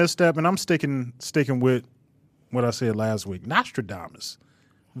career misstep, and I'm sticking with what I said last week. Nostradamus.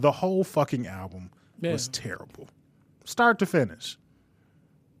 The whole fucking album was terrible. Start to finish.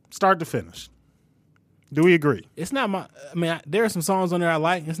 Do we agree? It's not there are some songs on there I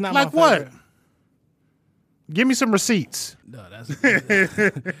like. It's not like my favorite. What? Give me some receipts. No, that's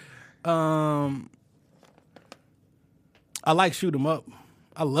I like Shoot 'Em Up.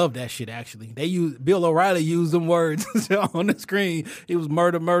 I love that shit, actually. Bill O'Reilly used them words on the screen. It was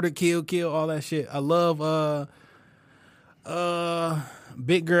murder, kill, all that shit. I love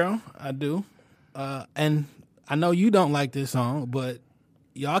Big Girl. I do. And I know you don't like this song, but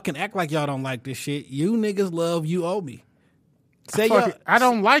y'all can act like y'all don't like this shit. You niggas love You Owe Me. I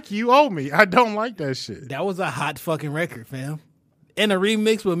don't like You Owe Me. I don't like that shit. That was a hot fucking record, fam. And a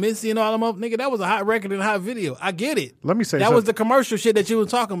remix with Missy and all them up, nigga, that was a hot record and a hot video. I get it. Let me say that something. was the commercial shit that you were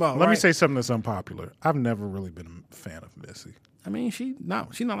talking about. Let me say something that's unpopular. I've never really been a fan of Missy. I mean, she's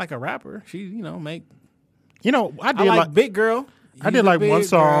not like a rapper. She, make. I did like Big Girl. I did like one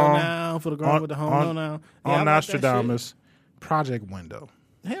song now for the girl with the home now. Yeah, on I like that shit. Nostradamus, Project Window.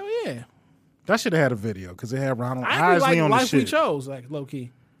 Hell yeah. That should have had a video because it had Ronald I actually Isley like on the Life We shit. Chose, like low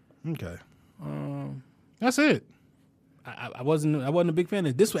key. Okay. That's it. I wasn't a big fan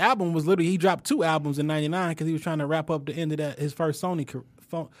of this album. Was literally he dropped 2 albums in '99 because he was trying to wrap up the end of his first Sony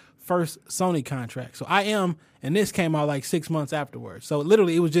contract. So I Am and this came out like 6 months afterwards. So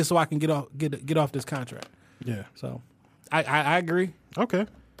literally it was just so I can get off this contract. Yeah. So I agree. Okay.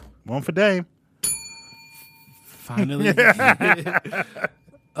 One for Dame. Finally.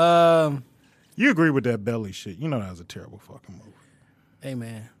 You agree with that Belly shit. You know that was a terrible fucking movie. Hey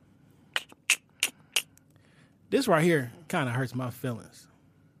man, this right here kind of hurts my feelings.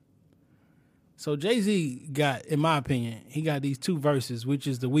 So Jay-Z got, in my opinion, he got these 2 verses, which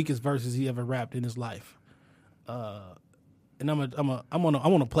is the weakest verses he ever rapped in his life. And I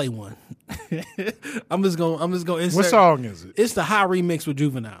want to play one. I'm just gonna insert. What song is it? It's the High remix with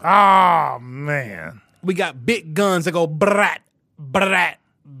Juvenile. Oh man. We got big guns that go brat, brat,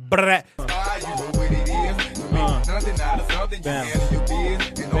 brat. Bounce.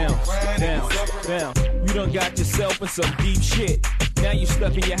 You done got yourself in some deep shit. Now you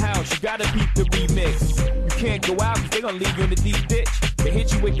stuck in your house, you gotta peep the remix. You can't go out cause they gonna leave you in the deep ditch. They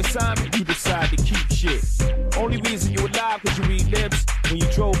hit you with the assignment, you decide to keep shit. Only reason you alive cause you read lips. When you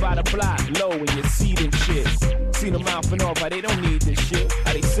drove by the block, low in your seat and shit. See them mouthing off, how they don't need this shit.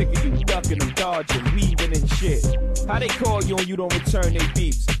 How they sick of you ducking them, dodging, weaving and shit. How they call you and you don't return they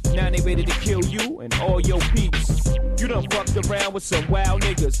beeps. Now they ready to kill you and all your peeps. You done fucked around with some wild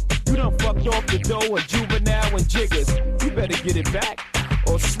niggas. You done fucked off the dough of Juvenile and Jiggers. You better get it back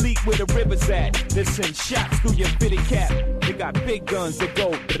or sleep where the river's at. They send shots through your fitted cap. They got big guns that go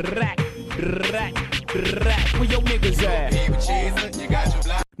rack, rack, rack. Where your niggas at?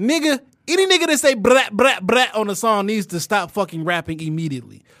 Nigga, any nigga that say brat, brat, brat on the song needs to stop fucking rapping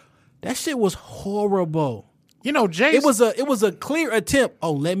immediately. That shit was horrible. You know, Jay. It was a clear attempt.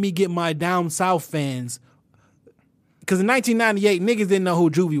 Oh, let me get my down south fans. Because in 1998, niggas didn't know who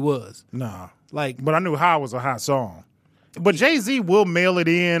Juvie was. Nah. Like, But I knew High was a hot song. But Jay-Z will mail it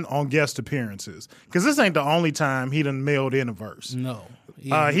in on guest appearances. Because this ain't the only time he done mailed in a verse. no.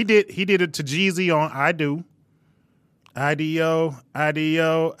 He did it to Jeezy on I Do. IDO,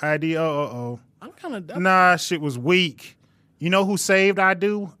 IDO, IDO, I'm kind of Nah, shit was weak. You know who saved I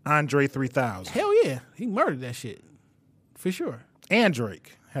Do? Andre 3000. Hell yeah, he murdered that shit for sure. And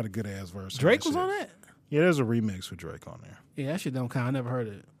Drake had a good ass verse. Drake was shit. on that. Yeah, there's a remix with Drake on there. Yeah, that shit don't count. I never heard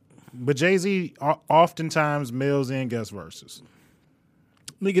of it. But Jay-Z oftentimes mails in guest verses.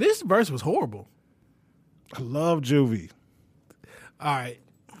 Nigga, this verse was horrible. I love Juvie. All right,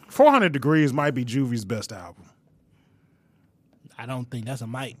 400 Degrees might be Juvie's best album. I don't think that's a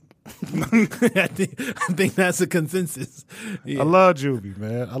mic. I think that's a consensus. Yeah. I love Juvie,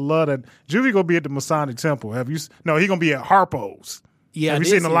 man. I love that. Juvie gonna be at the Masonic Temple. No, he gonna be at Harpo's. Yeah, Have I you did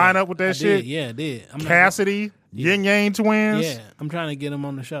seen the see lineup with that I shit? Did. Yeah, I did. Cassidy, Yin Yang Twins. Yeah, I'm trying to get him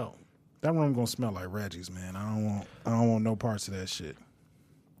on the show. That room gonna smell like Reggie's, man. I don't want no parts of that shit.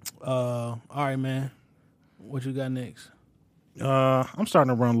 All right, man. What you got next? I'm starting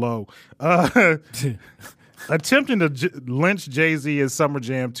to run low. Attempting to lynch Jay-Z at Summer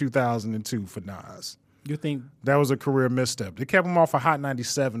Jam 2002 for Nas. You think That was a career misstep. They kept him off of Hot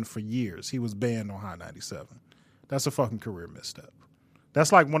 97 for years. He was banned on Hot 97. That's a fucking career misstep.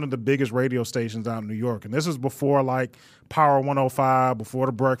 That's like one of the biggest radio stations out in New York. And this was before like Power 105, before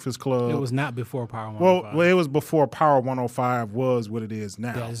The Breakfast Club. it was not before Power 105? Well, it was before Power 105 was what it is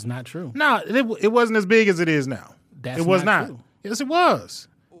now. That is not true. No, it wasn't as big as it is now. That's it was not not. true. Yes, it was.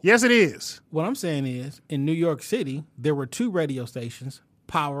 Yes, it is. What I'm saying is, in New York City, there were 2 radio stations,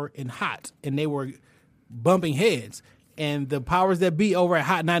 Power and Hot, and they were bumping heads. And the powers that be over at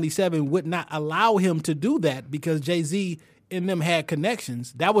Hot 97 would not allow him to do that because Jay-Z and them had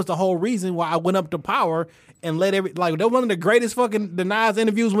connections. That was the whole reason why I went up to Power and let that was one of the greatest fucking the Nas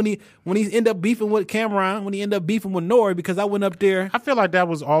interviews when he ended up beefing with Cameron, when he ended up beefing with Nori, because I went up there. I feel like that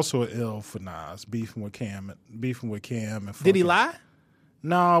was also an L for Nas, beefing with Cam. And Did he fucking- lie?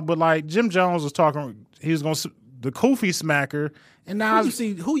 No, but like Jim Jones was talking, he was going to the Kofi smacker, and now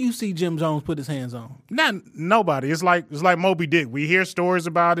Who you see Jim Jones put his hands on? not nobody. It's like Moby Dick. We hear stories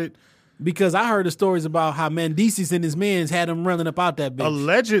about it. Because I heard the stories about how Mendeces and his men had him running up out that bitch.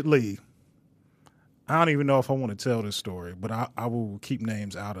 Allegedly, I don't even know if I want to tell this story, but I will keep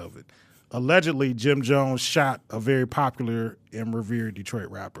names out of it. Allegedly, Jim Jones shot a very popular and revered Detroit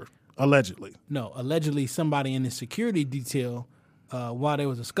rapper. Allegedly. No, allegedly somebody in the security detail, while there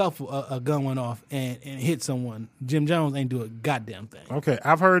was a scuffle, a gun went off and hit someone. Jim Jones ain't do a goddamn thing. Okay,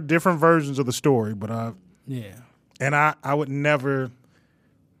 I've heard different versions of the story, but Yeah. And I would never.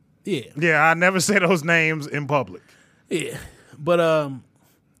 Yeah, I never say those names in public. yeah. But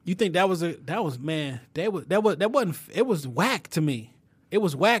you think that was it was whack to me. It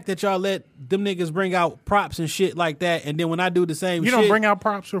was whack that y'all let them niggas bring out props and shit like that, and then when I do the same, You shit, don't bring out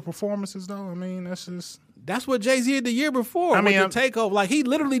props for performances, though. I mean, that's just. that's what Jay-Z did the year before. I mean, with the takeover, like he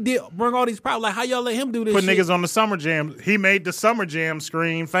literally did bring all these props. Like how y'all let him do this? Put shit? niggas on the Summer Jam. He made the Summer Jam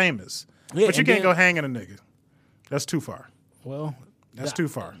screen famous. Yeah, But you and can't then- go hanging a nigga. That's too far. Well, That's too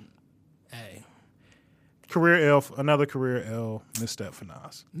far. hey, Career L, another career L misstep for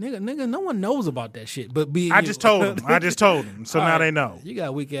Nas. nigga, no one knows about that shit. But being I you. just told him. So All now right, they know. You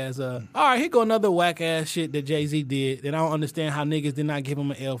got weak ass. All right, here go another whack ass shit that Jay-Z did. And I don't understand how niggas did not give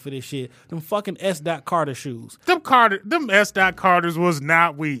him an L for this shit. Them fucking S. Carter shoes, Them S. Carters was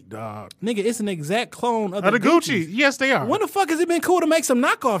not weak, dog. nigga. It's an exact clone of The Gucci. Gucci's. Yes, they are. When the fuck has it been cool to make some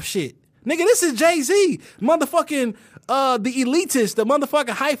knockoff shit? Nigga, this is Jay-Z. Motherfucking the elitist, the motherfucking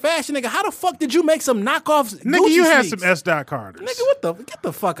high fashion nigga. How the fuck did you make some knockoffs? Nigga, Gucci you had sneaks? some S. Carters. Nigga, what the get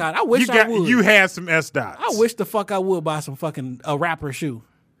the fuck out. I wish I would. You had some S. I wish the fuck I would buy some fucking a rapper shoe.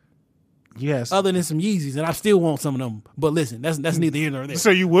 Yes. Other than some Yeezys, and I still want some of them. But listen, that's neither here nor there.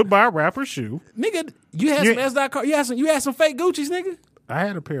 So you would buy a rapper shoe. Nigga, you had You- some S. You had some fake Gucci's, nigga. I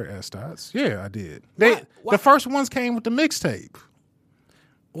had a pair of S. Dots. Yeah, I did. Why- The first ones came with the mixtape.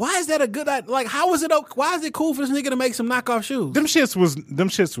 Why is that a good idea? Like, how is it? Why is it cool for this nigga to make some knockoff shoes? Them shits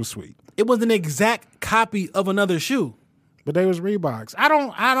was sweet. It was an exact copy of another shoe. But they was Reeboks. I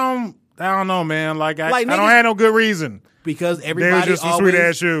don't know, man. Like I Like, don't niggas- have no good reason. Because They everybody was just some always, sweet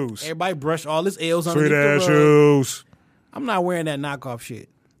ass shoes. Everybody brushed all his L's on Sweet ass the rug. shoes. I'm not wearing that knockoff shit.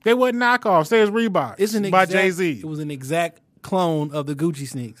 They wasn't knockoffs. They was Reeboks. It's an by exact, Jay-Z. It was an exact clone of the Gucci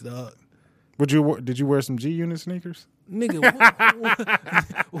sneaks, dog. Did you wear some G-Unit sneakers? Nigga,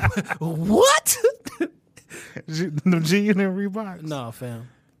 what? The G-Unit Reeboks? No, fam.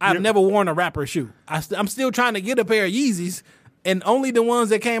 I've never worn a rapper shoe. I'm still trying to get a pair of Yeezys, and only the ones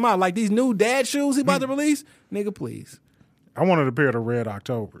that came out, like these new dad shoes he about to release. Nigga, please. I wanted a pair of the Red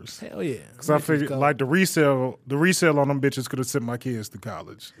Octobers. Hell yeah. Because I figured, like, the resale on them bitches could have sent my kids to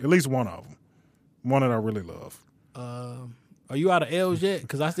college. At least one of them. One that I really love. Are you out of L's yet?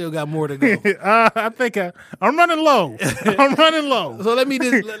 Because I still got more to go. I think I'm running low. I'm running low. So let me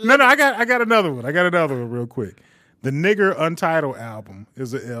just. No, I got another one. I got another one real quick. The Nigger Untitled album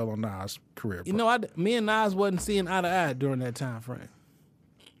is an L on Nas' career. You know, me and Nas wasn't seeing eye to eye during that time frame.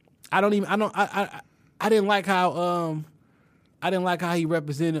 I didn't like how he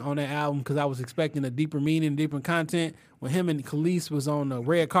represented on that album because I was expecting a deeper meaning, deeper content. When him and Khalees was on the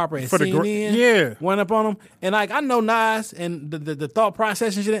red carpet at For the CNN, yeah. went up on him, and like I know Nas and the thought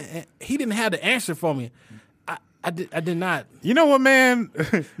process and shit, and he didn't have the answer for me. I did not. You know what, man?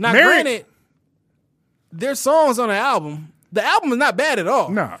 Now, granted, there's songs on the album. The album is not bad at all.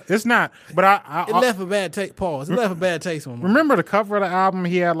 No, it's not. But It left a bad taste. Pause. It left a bad taste on me. remember the cover of the album?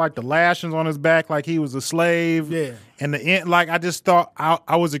 He had like the lashings on his back, like he was a slave. Yeah. And the end, like I just thought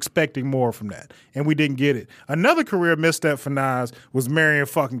I was expecting more from that, and we didn't get it. Another career misstep for Nas was marrying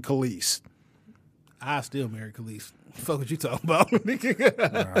fucking Khalees. I still marry Khalees. Fuck what you talking about? I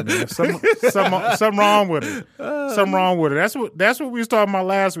mean, something wrong with it. Something wrong with it. That's what we was talking about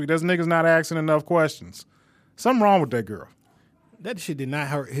last week. Those niggas not asking enough questions. Something wrong with that girl. That shit did not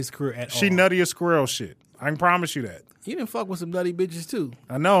hurt his career at all. She nutty as squirrel shit. I can promise you that. He didn't fuck with some nutty bitches too.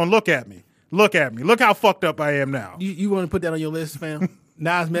 I know, and look at me. Look at me. Look how fucked up I am now. You want to put that on your list, fam?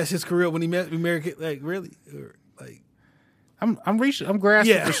 Nas messed his career when he married, like really, or, like. I'm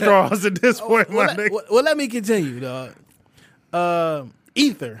grasping Yeah. for straws at this point, my nigga. Well, let me continue, dog.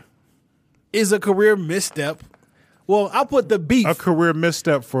 Ether is a career misstep. Well, I'll put the beef. A career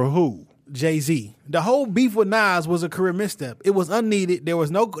misstep for who? Jay-Z. The whole beef with Nas was a career misstep. It was unneeded. There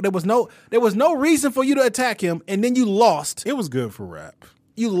was no reason for you to attack him, and then you lost. It was good for rap.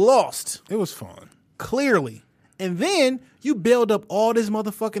 You lost. It was fun. Clearly. And then you build up all this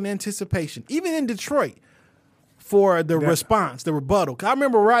motherfucking anticipation, even in Detroit, for the response, the rebuttal. 'Cause I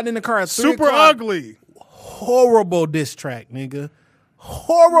remember riding in the car at 3 Super o'clock. ugly. Horrible diss track, nigga.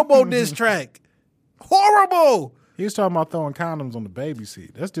 Horrible diss track. Horrible. He was talking about throwing condoms on the baby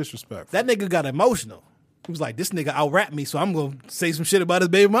seat. That's disrespectful. That nigga got emotional. He was like, this nigga out-rap me, so I'm going to say some shit about his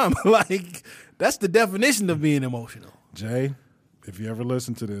baby mama. Like, that's the definition of being emotional. Jay, if you ever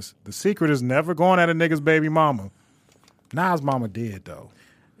listen to this, the secret is never going at a nigga's baby mama. Nas' mama did, though.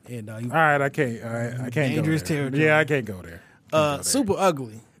 And All right, I can't Dangerous go there. territory. Yeah, I can't go there. Super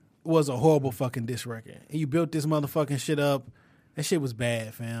Ugly was a horrible fucking diss record. And you built this motherfucking shit up. That shit was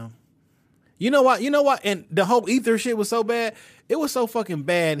bad, fam. You know what? And the whole Ether shit was so bad. It was so fucking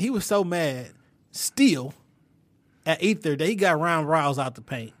bad. He was so mad. Still, at Ether that he got Ron Browse out the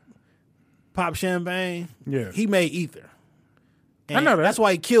paint. Pop Champagne. Yeah. He made Ether. And I know that. That's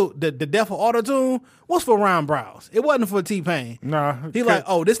why he killed the death of Auto-Tune was for Ron Browse. It wasn't for T-Pain. Nah. He like,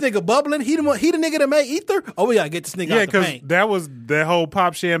 oh, this nigga bubbling. He the nigga that made Ether. Oh, we gotta get this nigga Yeah, out the because paint. that whole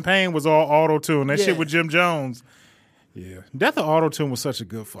Pop Champagne was all auto-tune. That Yeah. shit with Jim Jones. Yeah. Death of Auto-Tune was such a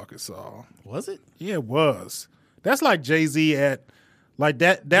good fucking song. Was it? Yeah, it was. That's like Jay-Z at, like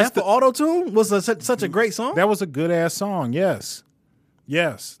that. That's Death of Auto-Tune was such a great song. that was a good-ass song, yes.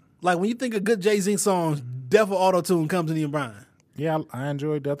 Yes. Like when you think of good Jay-Z songs, Death of Auto-Tune comes into your mind. Yeah, I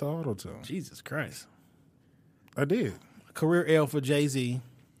enjoyed Death of Auto-Tune. Jesus Christ. I did. Career L for Jay-Z.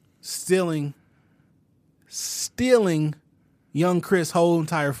 Stealing Young Chris' whole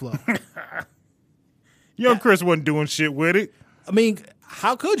entire flow. Young Chris wasn't doing shit with it. I mean,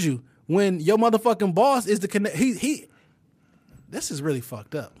 how could you? When your motherfucking boss is the connect, this is really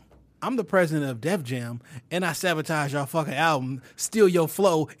fucked up. I'm the president of Def Jam, and I sabotage your fucking album, steal your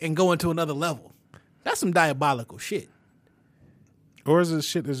flow, and go into another level. That's some diabolical shit. Or is it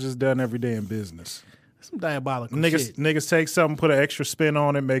shit that's just done every day in business? Some diabolical shit. Niggas take something, put an extra spin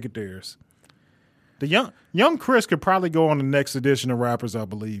on it, make it theirs. The young Chris could probably go on the next edition of Rappers I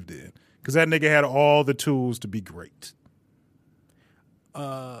Believed In. Because that nigga had all the tools to be great.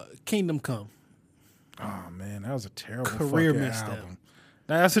 Kingdom Come. Oh, man, that was a terrible Career fucking misstep. album.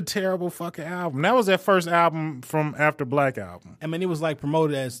 That's a terrible fucking album. That was that first album from after Black Album. I mean, it was like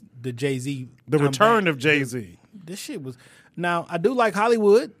promoted as the Jay-Z. The I'm return back. of Jay-Z. This shit was... Now, I do like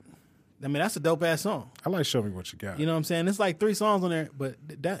Hollywood. I mean, that's a dope-ass song. I like Show Me What You Got. You know what I'm saying? It's like 3 songs on there, but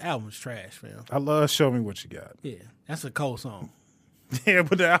that album's trash, fam. I love Show Me What You Got. Yeah, that's a cold song. Yeah,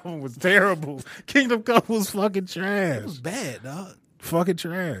 but the album was terrible. Kingdom Come was fucking trash. It was bad, dog. Fucking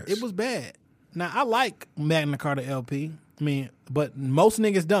trash. It was bad. Now, I like Magna Carta LP. I mean, but most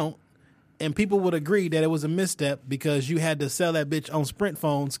niggas don't. And people would agree that it was a misstep because you had to sell that bitch on Sprint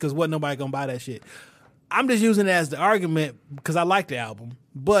phones because wasn't nobody going to buy that shit. I'm just using it as the argument because I like the album.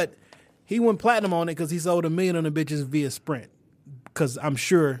 But he went platinum on it because he sold 1 million of the bitches via Sprint. Because I'm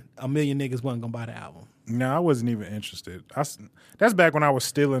sure 1 million niggas wasn't going to buy the album. No, I wasn't even interested. That's back when I was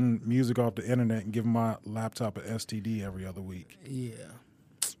stealing music off the internet and giving my laptop an STD every other week. Yeah.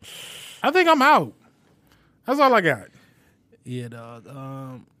 I think I'm out. That's all I got. Yeah, dog.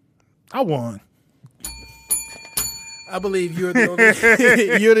 I won. I believe you're the only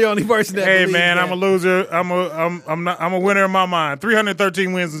you're the only person that Hey believes man, that. I'm a loser. I'm a winner in my mind.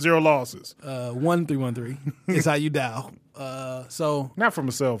 313 wins and 0 losses. 1313 is how you dial. So Not from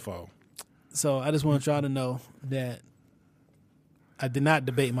a cell phone. I just want y'all to know that I did not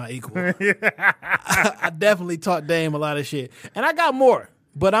debate my equal. I definitely taught Dame a lot of shit, and I got more,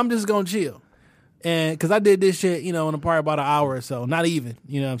 but I'm just gonna chill, and because I did this shit, in probably about an hour or so, not even,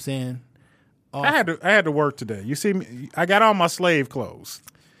 you know what I'm saying. I had to work today. You see me? I got on my slave clothes.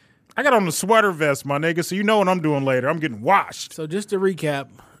 I got on the sweater vest, my nigga. So you know what I'm doing later. I'm getting washed. So just to recap,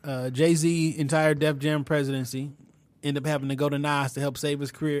 Jay-Z entire Def Jam presidency ended up having to go to Nas to help save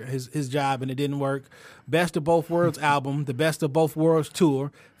his career, his job, and it didn't work. Best of Both Worlds album, the Best of Both Worlds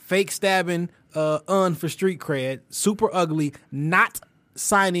tour, fake stabbing for street cred, Super Ugly, not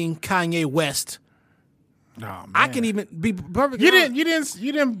signing Kanye West. Oh, man. I can even be perfectly honest.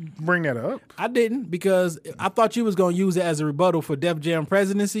 You didn't bring that up. I didn't because I thought you was going to use it as a rebuttal for Def Jam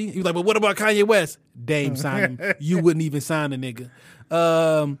presidency. You was like, but what about Kanye West? Dame signed him. You wouldn't even sign the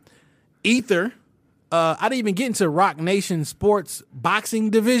nigga. Ether. I didn't even get into Rock Nation Sports boxing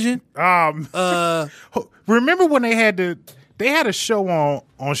division. Remember when they had a show on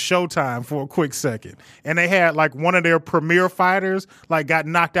Showtime for a quick second, and they had like one of their premier fighters like got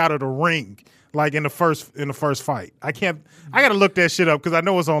knocked out of the ring like in the first fight. I gotta look that shit up because I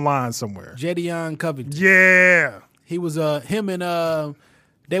know it's online somewhere. Jedion Covington. Yeah. He was him and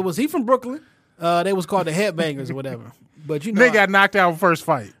he from Brooklyn. They was called the Headbangers or whatever. But They got knocked out first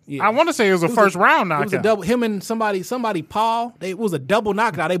fight. Yeah. I want to say it was a first round knockout. It was a double. Him and somebody Paul. It was a double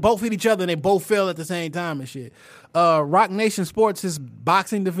knockout. They both hit each other and they both fell at the same time and shit. Rock Nation Sports, his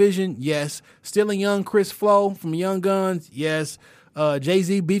boxing division, yes. Stealing young Chris Flow from Young Guns, yes.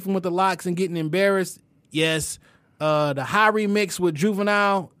 Jay-Z beefing with the Locks and getting embarrassed, yes. The High remix with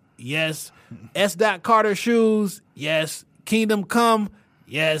Juvenile, yes. S. Carter shoes, yes. Kingdom Come,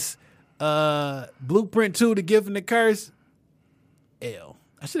 yes. Blueprint 2, The Gift and the Curse, L.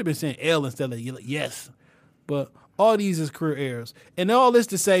 I should have been saying L instead of yes. But all these is career errors. And all this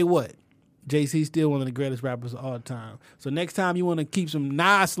to say what? Jay-Z's still one of the greatest rappers of all time. So next time you want to keep some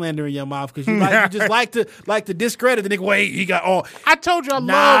Nas slander in your mouth because you just like to discredit the nigga. Wait, he got all. I told you I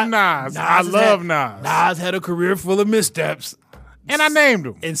love Nas. I love Nas. Nas had a career full of missteps. And I named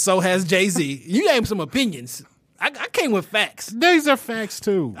him. And so has Jay-Z. You named some opinions. I came with facts. These are facts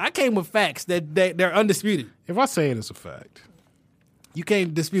too. I came with facts that they're undisputed. If I say it, it's a fact. You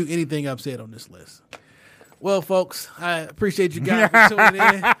can't dispute anything I've said on this list. Well, folks, I appreciate you guys for tuning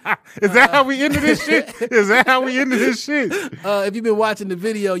in. Is that how we ended this shit? Is that how we ended this shit? If you've been watching the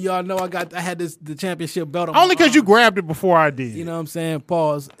video, y'all know I had the championship belt on Only my because arm. you grabbed it before I did. You know what I'm saying?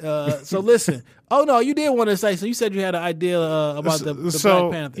 Pause. So listen. Oh no, you did want to say. So you said you had an idea about the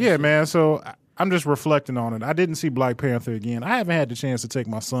Black Panther. Yeah, man. So I'm just reflecting on it. I didn't see Black Panther again. I haven't had the chance to take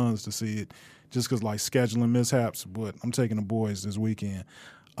my sons to see it just because like scheduling mishaps. But I'm taking the boys this weekend.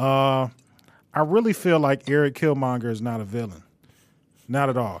 I really feel like Eric Killmonger is not a villain. Not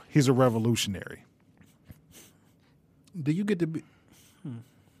at all. He's a revolutionary. Do you get to be?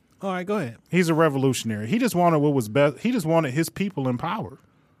 All right, go ahead. He's a revolutionary. He just wanted what was best. He just wanted his people in power.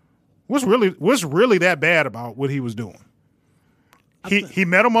 What's really that bad about what he was doing? He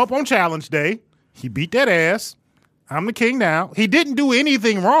met him up on Challenge Day. He beat that ass. I'm the king now. He didn't do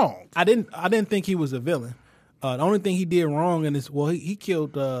anything wrong. I didn't think he was a villain. The only thing he did wrong in this, he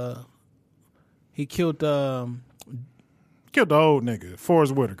killed the old nigga,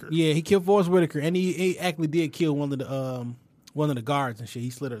 Forrest Whitaker. Yeah, he killed Forrest Whitaker, and he actually did kill one of the guards and shit. He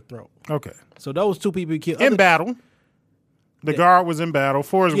slit her throat. Okay. So those two people he killed in battle. The guard was in battle.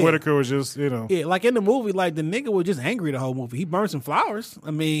 Forrest Whitaker was just, Yeah, like in the movie, like the nigga was just angry the whole movie. He burned some flowers. I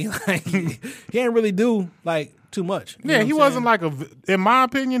mean, like, he didn't really do like too much. Yeah, he wasn't like in my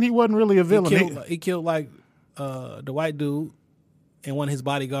opinion, he wasn't really a villain. He killed like the white dude and one of his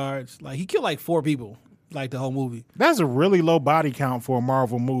bodyguards. Like he killed like 4 people, like the whole movie. That's a really low body count for a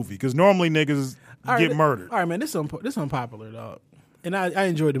Marvel movie because normally niggas get murdered. All right, man, this unpopular, dog. And I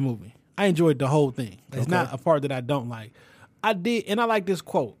enjoyed the movie. I enjoyed the whole thing. It's not a part that I don't like. I did, and I like this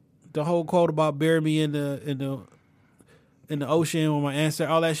quote. The whole quote about bury me in the ocean with my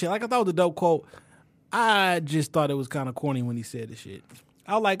ancestor, all that shit. Like I thought it was a dope quote. I just thought it was kind of corny when he said the shit.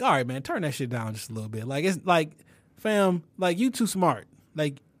 I was like, all right, man, turn that shit down just a little bit. Like it's like, fam, like you too smart.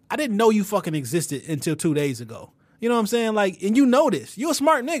 Like I didn't know you fucking existed until 2 days ago. You know what I'm saying? Like, and you know this. You a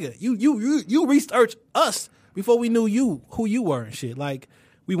smart nigga. You researched us before we knew who you were and shit. Like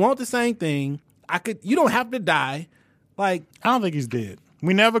we want the same thing. You don't have to die. Like I don't think he's dead.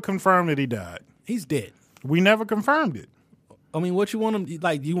 We never confirmed that he died. He's dead. We never confirmed it. I mean, what you want him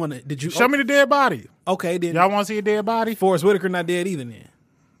like? You want to? Did you show me the dead body? Okay, then y'all want to see a dead body? Forrest Whitaker not dead either. Then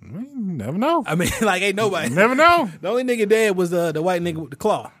you never know. I mean, like ain't nobody. Never know. The only nigga dead was the white nigga with the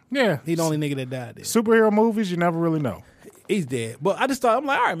claw. Yeah, he the only nigga that died. There. Superhero movies, you never really know. He's dead. But I just thought I'm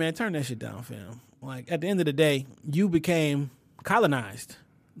like, all right, man, turn that shit down, fam. Like at the end of the day, you became colonized.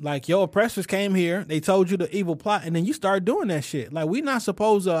 Like your oppressors came here, they told you the evil plot, and then you start doing that shit. Like we not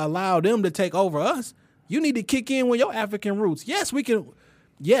supposed to allow them to take over us. You need to kick in with your African roots. Yes, we can.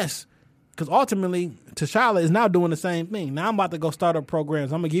 Yes, because ultimately T'Challa is now doing the same thing. Now I'm about to go start up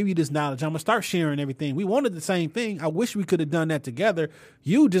programs. I'm gonna give you this knowledge. I'm gonna start sharing everything. We wanted the same thing. I wish we could have done that together.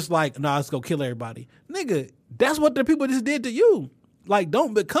 You just like, nah, let's go kill everybody, nigga. That's what the people just did to you. Like,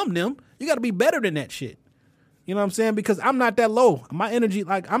 don't become them. You got to be better than that shit. You know what I'm saying? Because I'm not that low. My energy,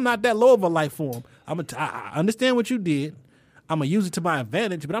 like, I'm not that low of a life form. I understand what you did. I'm going to use it to my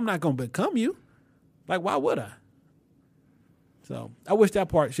advantage, but I'm not going to become you. Like, why would I? So, I wish that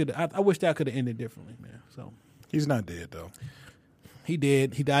part I wish that could have ended differently, man. So, he's not dead, though. He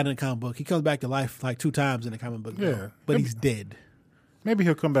did. He died in the comic book. He comes back to life like 2 times in the comic book. Yeah. Though. But he's dead. Maybe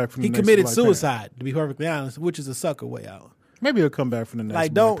he'll come back from the next He committed Black suicide, Panther. to be perfectly honest, which is a sucker way out. Maybe he'll come back from the next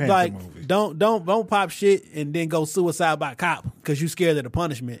like Black Panther movie. Don't pop shit and then go suicide by cop because you scared of the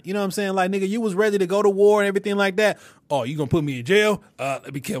punishment. You know what I'm saying? Like, nigga, you was ready to go to war and everything like that. Oh, you gonna put me in jail?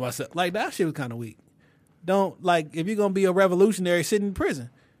 Let me kill myself. Like, that shit was kind of weak. Don't, like, if you're gonna be a revolutionary, sit in prison.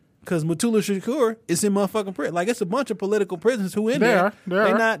 Because Mutulu Shakur is in motherfucking prison. Like, it's a bunch of political prisoners who in there.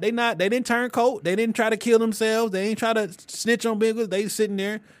 They didn't turn coat. They didn't try to kill themselves. They ain't try to snitch on bigger. They sitting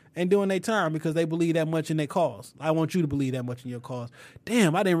there and doing their time because they believe that much in their cause. I want you to believe that much in your cause.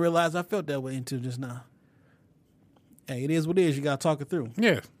 Damn, I didn't realize I felt that way until just now. Hey, it is what it is. You got to talk it through.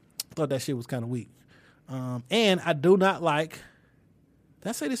 Yeah. Thought that shit was kind of weak. And I do not like, did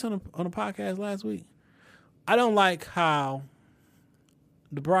I say this on the podcast last week? I don't like how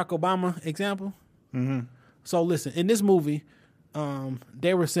the Barack Obama example. Mm-hmm. So listen, in this movie,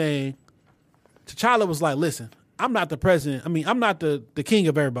 they were saying, T'Challa was like, listen, I'm not the president. I mean, I'm not the king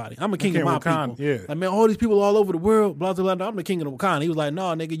of everybody. I'm a king of my Wakanda, people. yeah. Like, man, all these people all over the world, blah, blah, blah. I'm the king of the Wakanda. He was like, no,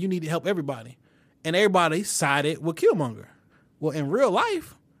 nigga, you need to help everybody. And everybody sided with Killmonger. Well, in real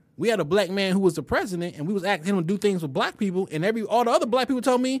life, we had a black man who was the president, and we was asking him to do things with black people, and all the other black people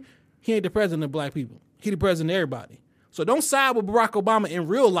told me he ain't the president of black people. He the president of everybody. So don't side with Barack Obama in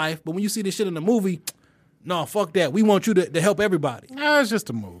real life, but when you see this shit in the movie, No, fuck that. We want you to help everybody. Nah, it's just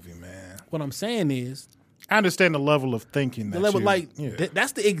a movie, man. What I'm saying is, I understand the level of thinking. the level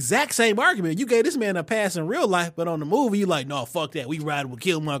that's the exact same argument. You gave this man a pass in real life, but on the movie, you like, no, fuck that. We ride with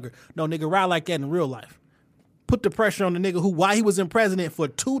Killmonger. No, nigga, ride like that in real life. Put the pressure on the nigga who, while he was in president for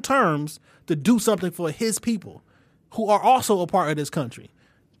 2 terms, to do something for his people, who are also a part of this country.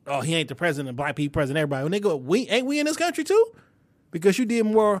 Oh, he ain't the president, black people president, everybody. Well, nigga, ain't we in this country too? Because you did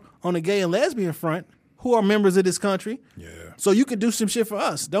more on the gay and lesbian front, who are members of this country. Yeah. So you can do some shit for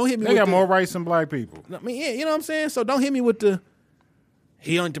us. Don't hit me They with got more rights than black people. I mean, yeah, you know what I'm saying? So don't hit me with the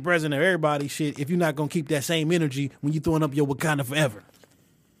he ain't the president of everybody shit if you're not going to keep that same energy when you throwing up your Wakanda forever.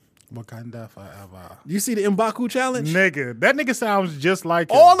 Wakanda forever. You see the M'Baku challenge? Nigga, that nigga sounds just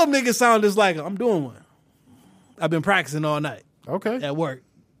like him. All them niggas sound just like him. I'm doing one. I've been practicing all night Okay. at work.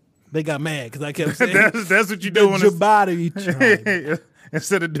 They got mad because I kept saying that's what you doing. Jabari.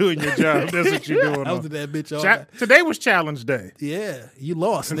 Instead of doing your job, that's what you're doing. I was with that bitch all night. Today was challenge day. Yeah, you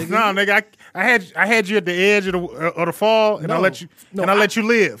lost, nigga. No, nigga, I had you at the edge of the fall, and I let you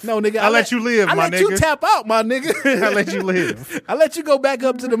live. No, nigga, I let you live, my nigga. I let you tap out, my nigga. I let you live. I let you go back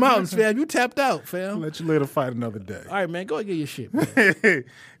up to the mountains, fam. You tapped out, I fam. let you live to fight another day. All right, man, go and get your shit, man.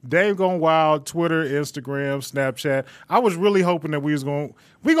 Dave Gone Wild, Twitter, Instagram, Snapchat. I was really hoping that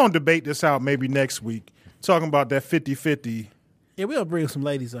we're gonna debate this out maybe next week, talking about that 50-50. Yeah, we'll bring some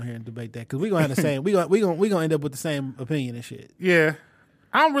ladies on here and debate that because we're gonna have the same. We gonna end up with the same opinion and shit. Yeah,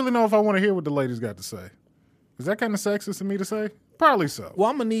 I don't really know if I want to hear what the ladies got to say. Is that kind of sexist of me to say? Probably so.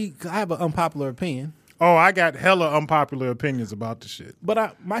 Well, I have an unpopular opinion. Oh, I got hella unpopular opinions about the shit.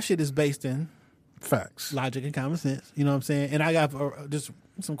 But my shit is based in Facts. logic and common sense. You know what I'm saying? And I got just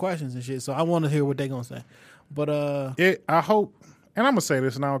some questions and shit. So I want to hear what they gonna say. But I hope, and I'm gonna say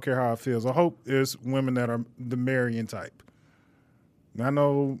this, and I don't care how it feels. I hope it's women that are the marrying type. I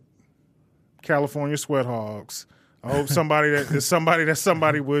know California sweat hogs. I hope somebody that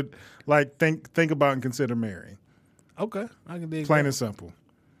somebody would like think about and consider marrying. okay, I can dig Plain that. and simple.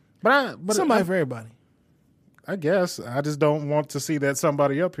 But Somebody for everybody. I guess I just don't want to see that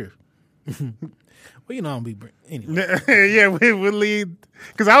somebody up here. Well, you know I'm be anyway. Yeah, we'll lead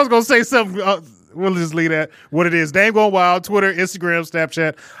because I was gonna say something. We'll just leave that what it is. Dame Gone Wild, Twitter, Instagram,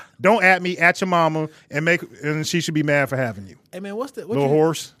 Snapchat. Don't at me, at your mama, and she should be mad for having you. Hey man, what Little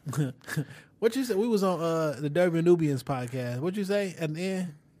horse. What you said? We was on the Durban Nubians podcast. What'd you say at the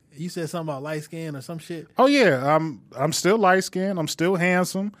end? You said something about light skin or some shit. Oh yeah, I'm still light skinned. I'm still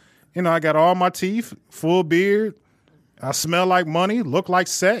handsome. You know, I got all my teeth, full beard. I smell like money, look like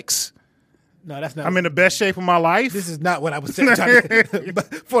sex. No, that's not. I'm in the best shape of my life. This is not what I was saying.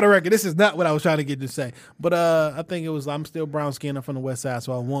 For the record, this is not what I was trying to get you to say. But I think it was I'm still brown skinned. I'm from the West Side,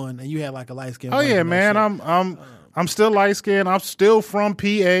 so I won, and you had like a light skin. Oh yeah, man. I'm still light skinned. I'm still from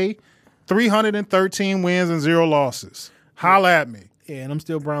PA. 313 wins and 0 losses. Holla at me. Yeah, and I'm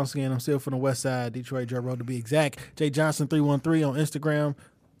still brown skinned. I'm still from the West Side, Detroit, Joe Road to be exact. Jay Johnson 313 on Instagram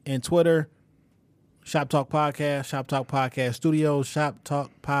and Twitter. Shop Talk Podcast, Shop Talk Podcast Studios,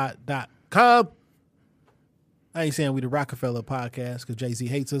 shoptalkpod.com. I ain't saying we the Rockefeller podcast because Jay-Z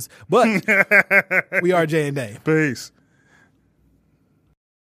hates us, but we are Jay and Dave. Peace.